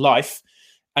game of life.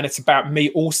 And it's about me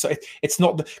also. It's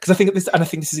not because I think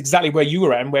this is exactly where you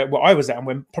were at and where I was at, and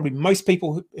where probably most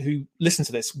people who listen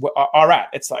to this are at.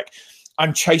 It's like,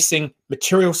 I'm chasing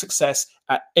material success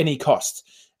at any cost.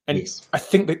 And I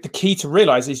think that the key to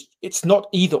realize is it's not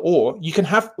either or. You can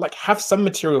have some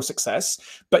material success,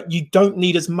 but you don't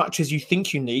need as much as you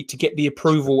think you need to get the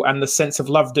approval and the sense of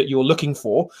love that you're looking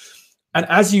for. And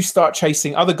as you start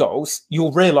chasing other goals,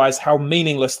 you'll realize how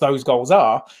meaningless those goals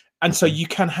are. And so you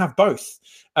can have both.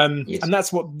 And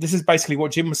this is basically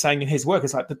what Jim was saying in his work.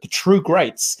 It's like the true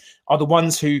greats are the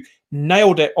ones who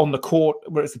nailed it on the court,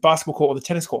 whether it's the basketball court or the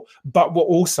tennis court, but were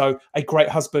also a great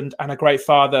husband and a great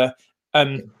father.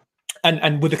 And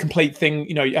with a complete thing,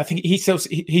 I think he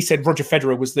said Roger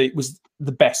Federer was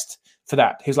the best for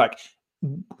that. He was like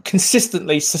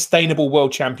consistently sustainable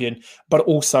world champion, but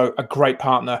also a great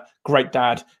partner, great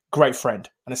dad, great friend.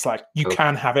 And it's like you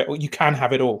can have it, or you can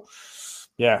have it all.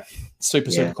 Yeah,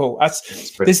 super cool.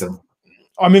 That's pretty cool.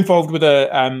 I'm involved with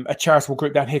a charitable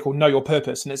group down here called Know Your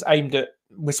Purpose, and it's aimed at,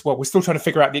 we're still trying to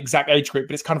figure out the exact age group,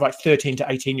 but it's kind of like 13 to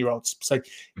 18-year-olds. So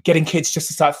getting kids just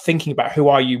to start thinking about who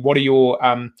are you, what are your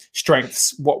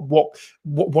strengths,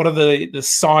 what are the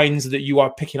signs that you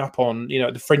are picking up on,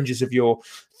 the fringes of your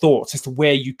thoughts as to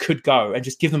where you could go, and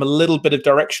just give them a little bit of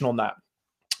direction on that.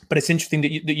 But it's interesting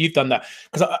that you've done that,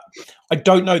 because I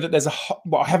don't know that there's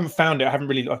I haven't found it. I haven't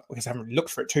really looked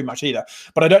for it too much either.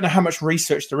 But I don't know how much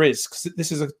research there is, because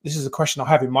this is a question I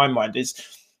have in my mind: is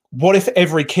what if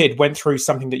every kid went through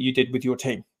something that you did with your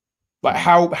team? Like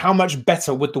how much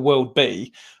better would the world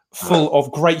be, full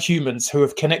of great humans who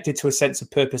have connected to a sense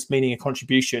of purpose, meaning, and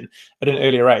contribution at an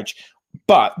earlier age?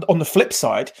 But on the flip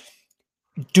side,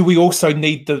 do we also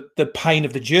need the pain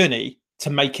of the journey to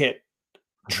make it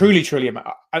truly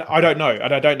I don't know,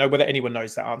 and I don't know whether anyone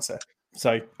knows that answer.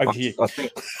 So over to you. I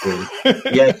think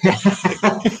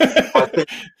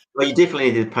well, you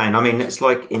definitely need the pain. I mean, it's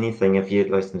like anything. If you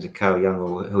listen to Carl Jung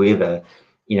or whoever,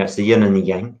 it's the yin and the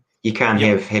yang. You can't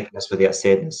have happiness without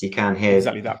sadness. You can't have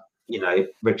exactly that.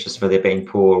 Riches without being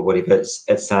poor or whatever. It's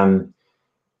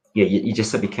you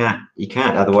just simply can't. You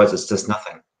can't. Otherwise, it's just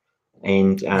nothing.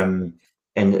 And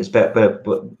it's but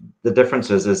the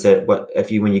difference is that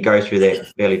when you go through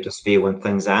that valley of despair when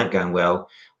things aren't going well,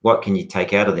 what can you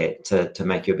take out of that to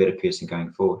make you a better person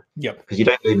going forward? Yeah, because you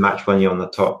don't learn much when you're on the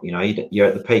top. You're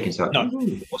at the peak and it's like,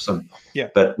 awesome. Yeah,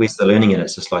 but where's the learning in it?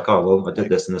 It's just like, oh well, I did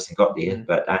this and this and got there.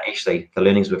 But actually, the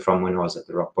learnings were from when I was at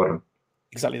the rock bottom.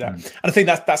 Exactly that. And I think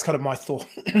that's kind of my thought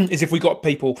is if we got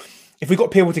people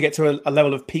to get to a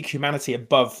level of peak humanity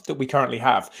above that we currently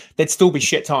have, there'd still be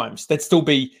shit times. There'd still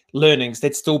be learnings.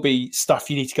 There'd still be stuff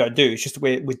you need to go and do. It's just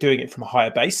we're doing it from a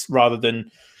higher base rather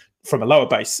than from a lower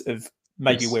base of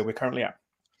maybe where we're currently at.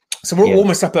 So we're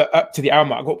almost up to the hour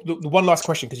mark. I've got the one last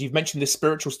question, because you've mentioned this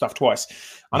spiritual stuff twice,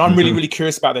 and I'm really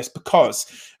curious about this, because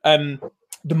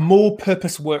the more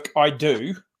purpose work I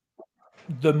do,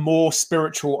 the more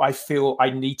spiritual I feel I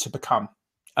need to become.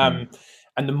 And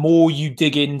the more you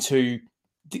dig into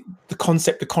the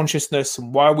concept of consciousness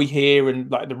and why are we here,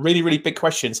 and like the really, really big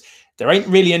questions, there ain't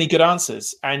really any good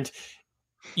answers. And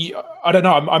I don't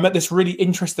know, I'm at this really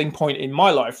interesting point in my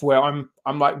life where I'm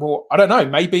like, well, I don't know,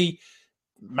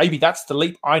 maybe that's the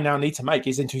leap I now need to make,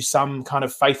 is into some kind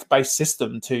of faith-based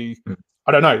system to,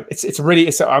 I don't know.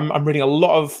 I'm reading a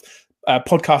lot of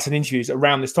podcasts and interviews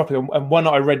around this topic, and one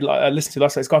I listened to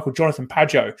last night is a guy called Jonathan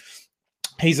Pageau.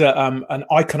 He's an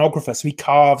iconographer, so he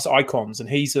carves icons, and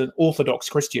he's an Orthodox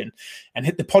Christian. And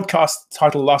the podcast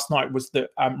title last night was that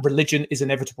religion is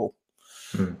inevitable.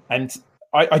 And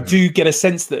I do get a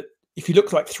sense that if you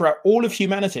look like throughout all of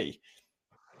humanity,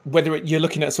 whether you're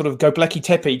looking at sort of Göbekli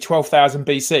Tepe, 12,000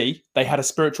 BC, they had a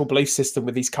spiritual belief system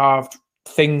with these carved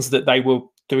things that they were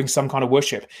doing some kind of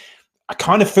worship. I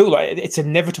kind of feel like it's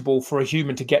inevitable for a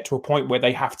human to get to a point where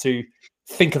they have to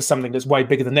think of something that's way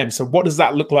bigger than them. So what does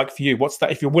that look like for you? What's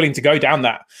that, if you're willing to go down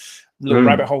that little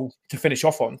rabbit hole to finish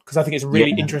off on? Because I think it's a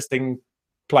really interesting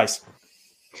place.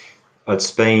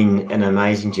 It's been an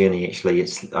amazing journey, actually.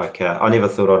 It's like I never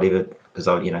thought I'd ever, because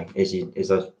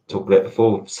as I talked about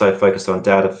before, so focused on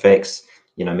data, facts,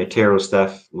 material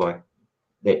stuff, like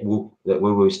that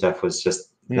woo-woo stuff was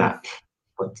just that.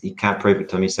 You can't prove it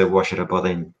to me, so why should I bother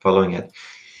in following it?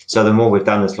 So the more we've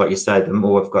done this, like you say, the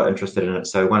more I've got interested in it.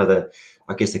 So one of the,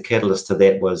 I guess, the catalyst to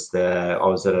that was I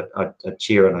was at a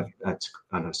chair on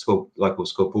a local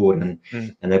school board, and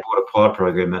they brought a pilot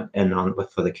program in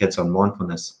for the kids on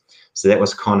mindfulness. So that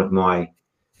was kind of and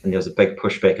there was a big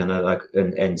pushback in a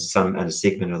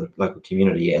segment of the local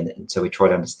community, and so we tried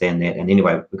to understand that. And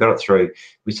anyway, we got it through.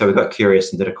 So we got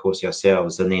curious and did a course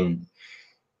ourselves, and then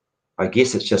I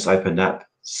guess it's just opened up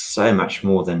so much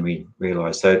more than we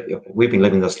realized. So we've been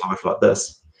living this life like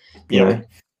this, you know,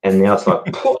 and now it's like,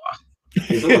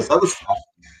 there's all this other stuff.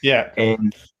 Yeah.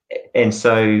 And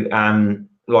so,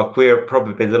 like, we're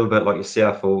probably a little bit like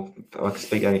yourself, or I can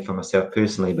speak only for myself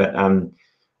personally, but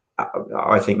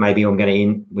I think maybe we're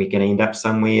going to end up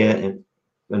somewhere in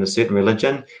a certain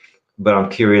religion, but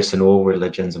I'm curious in all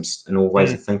religions and all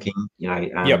ways of thinking,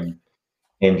 and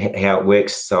how it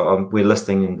works. So we're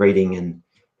listening and reading, and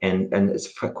it's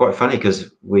quite funny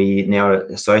because we now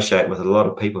associate with a lot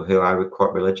of people who are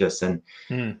quite religious, and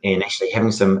actually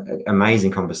having some amazing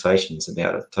conversations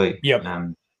about it too.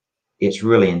 It's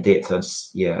really in depth.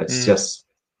 It's just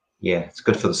it's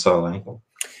good for the soul.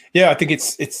 Yeah, I think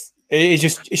it's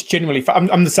genuinely fun.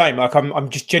 I'm the same. Like I'm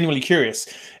just genuinely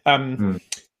curious. I don't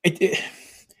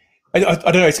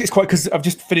know. It's quite, because I've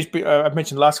just finished. I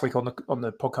mentioned last week on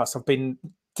the podcast, I've been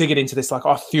digging into this like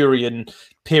Arthurian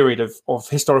period of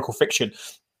historical fiction,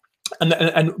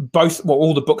 and both, well,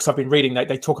 all the books I've been reading,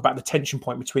 they talk about the tension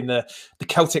point between the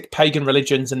Celtic pagan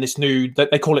religions and this new,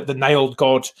 that they call it the nailed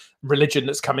god religion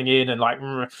that's coming in, and like,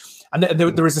 and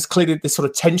there is this sort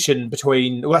of tension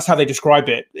between. Well, that's how they describe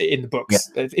it in the books.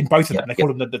 In both of them, they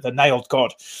call them the nailed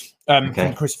god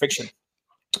from crucifixion.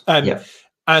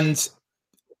 And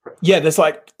there's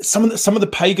like some of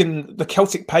the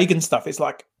Celtic pagan stuff. It's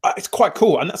like it's quite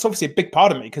cool, and that's obviously a big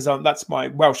part of me because that's my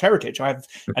Welsh heritage. I have,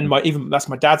 and that's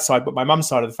my dad's side, but my mum's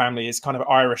side of the family is kind of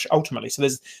Irish ultimately. So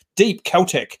there's deep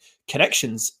Celtic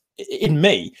connections in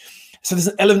me. So there's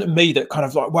an element of me that kind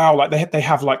of like, wow, like they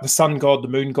have like the sun god, the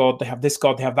moon god, they have this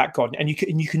god, they have that god, and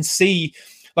you can see.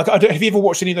 Like, have you ever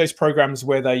watched any of those programs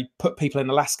where they put people in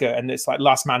Alaska and it's like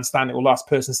last man standing or last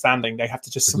person standing? They have to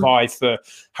just survive for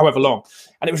however long.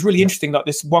 And it was really interesting. Like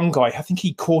this one guy, I think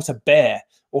he caught a bear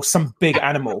or some big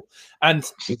animal.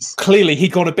 And clearly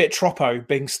he'd gone a bit troppo,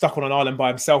 being stuck on an island by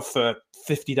himself for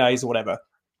 50 days or whatever.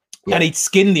 And he'd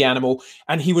skinned the animal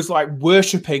and he was like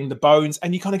worshipping the bones.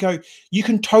 And you kind of go, you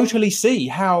can totally see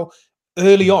how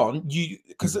early on,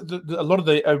 because a lot of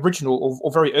the original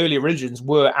or very early religions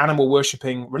were animal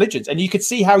worshipping religions, and you could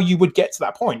see how you would get to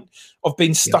that point of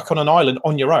being stuck on an island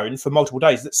on your own for multiple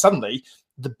days. That suddenly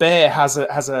the bear has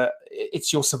a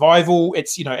it's your survival.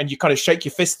 It's and you kind of shake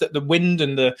your fist at the wind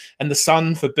and the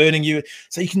sun for burning you.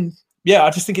 So you can I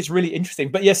just think it's really interesting.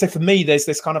 But so for me, there's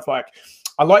this kind of like,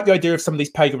 I like the idea of some of these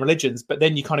pagan religions, but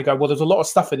then you kind of go, well, there's a lot of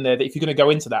stuff in there that if you're going to go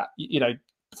into that,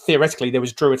 theoretically there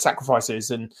was druid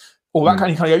sacrifices and all that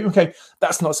kind of okay,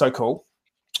 that's not so cool.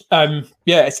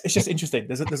 It's just interesting.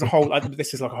 There's a whole.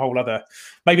 This is like a whole other.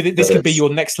 Maybe this could be your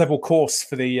next level course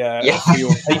for the for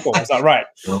your people. Is that right?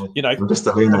 I'm just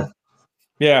a learner.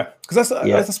 Yeah, because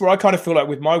that's where I kind of feel like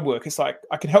with my work, it's like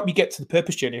I can help you get to the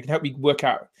purpose journey. I can help you work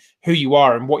out who you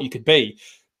are and what you could be.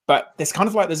 but there's kind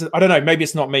of like I don't know, maybe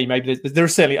it's not me, maybe there are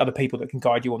certainly other people that can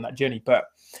guide you on that journey. But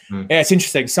yeah, it's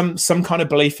interesting. Some kind of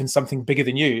belief in something bigger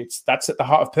than you. That's at the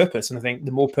heart of purpose, and I think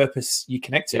the more purpose you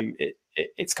connect to,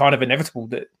 it's kind of inevitable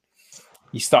that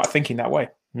you start thinking that way.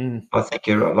 I think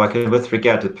you're right. Like with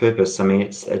regard to purpose, I mean,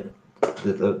 it's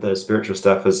the spiritual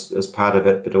stuff is part of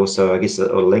it, but also I guess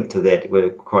a link to that.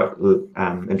 We're quite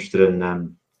interested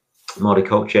in Māori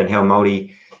culture and how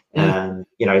Māori, they're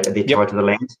tied to the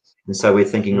land, and so we're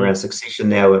thinking around succession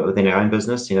now within our own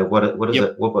business. What would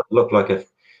it look like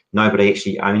if nobody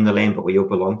actually owned the land, but we all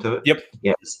belong to it?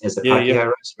 Yeah, as a Pākehā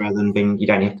race, rather than being, you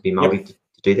don't have to be Māori to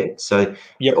do that. So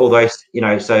all those,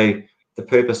 so the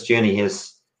purpose journey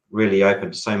has really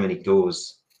opened so many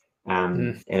doors,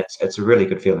 and it's a really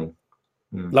good feeling.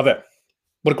 Love it.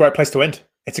 What a great place to end.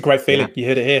 It's a great feeling. You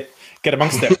heard it here. Get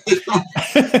amongst it.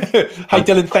 Hey,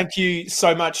 Dylan, thank you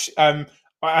so much. I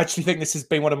actually think this has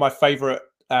been one of my favorite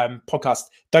podcasts.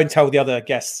 Don't tell the other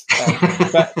guests.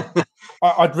 But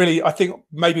I think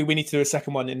maybe we need to do a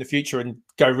second one in the future and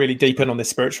go really deep in on this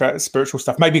spiritual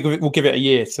stuff. Maybe we'll give it a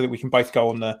year so that we can both go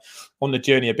on the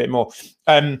journey a bit more.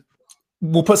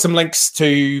 We'll put some links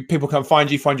to people can find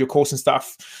your course and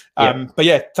stuff. But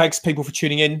yeah, thanks people for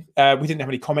tuning in. We didn't have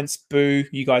any comments. Boo,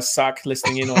 you guys suck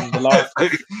listening in on the live.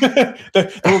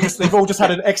 They've all just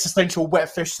had an existential wet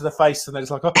fish to the face, and they're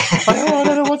just like, I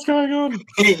don't know what's going on.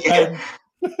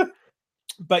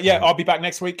 But yeah, I'll be back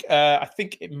next week. I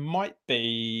think it might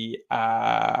be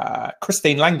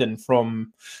Christine Langdon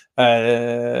from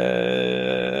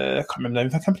I can't remember the name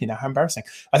of her company now. How embarrassing.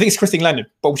 I think it's Christine Langdon,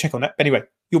 but we'll check on that. Anyway,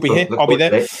 you'll be here. I'll be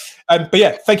there. But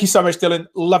yeah, thank you so much, Dylan.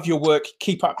 Love your work.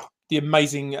 Keep up the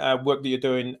amazing work that you're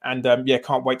doing. And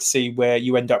can't wait to see where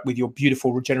you end up with your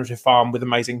beautiful regenerative farm with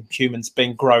amazing humans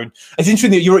being grown. It's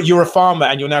interesting that you're a farmer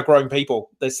and you're now growing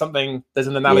people. There's an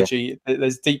analogy.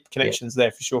 There's deep connections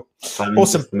there for sure.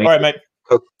 Awesome. All right, mate.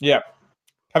 Cool. Yeah.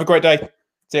 Have a great day.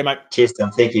 See you, mate. Cheers,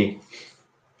 Tom. Thank you.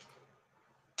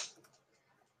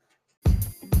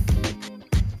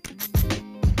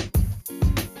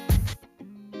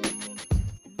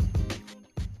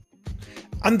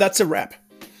 And that's a wrap.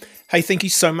 Hey, thank you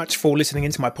so much for listening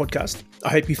into my podcast. I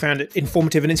hope you found it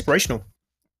informative and inspirational.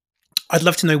 I'd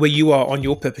love to know where you are on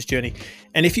your purpose journey.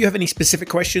 And if you have any specific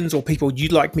questions or people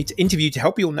you'd like me to interview to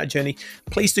help you on that journey,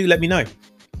 please do let me know.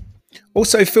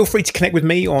 Also, feel free to connect with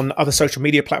me on other social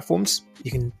media platforms.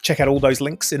 You can check out all those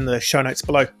links in the show notes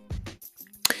below.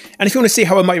 And if you want to see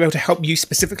how I might be able to help you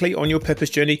specifically on your purpose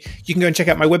journey, you can go and check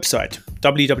out my website,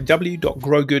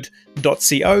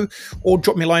 www.growgood.co, or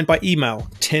drop me a line by email,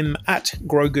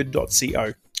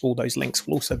 tim@growgood.co. All those links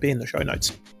will also be in the show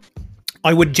notes.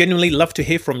 I would genuinely love to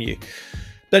hear from you.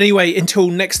 But anyway, until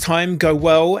next time, go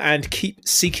well and keep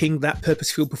seeking that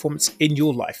purpose-fueled performance in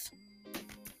your life.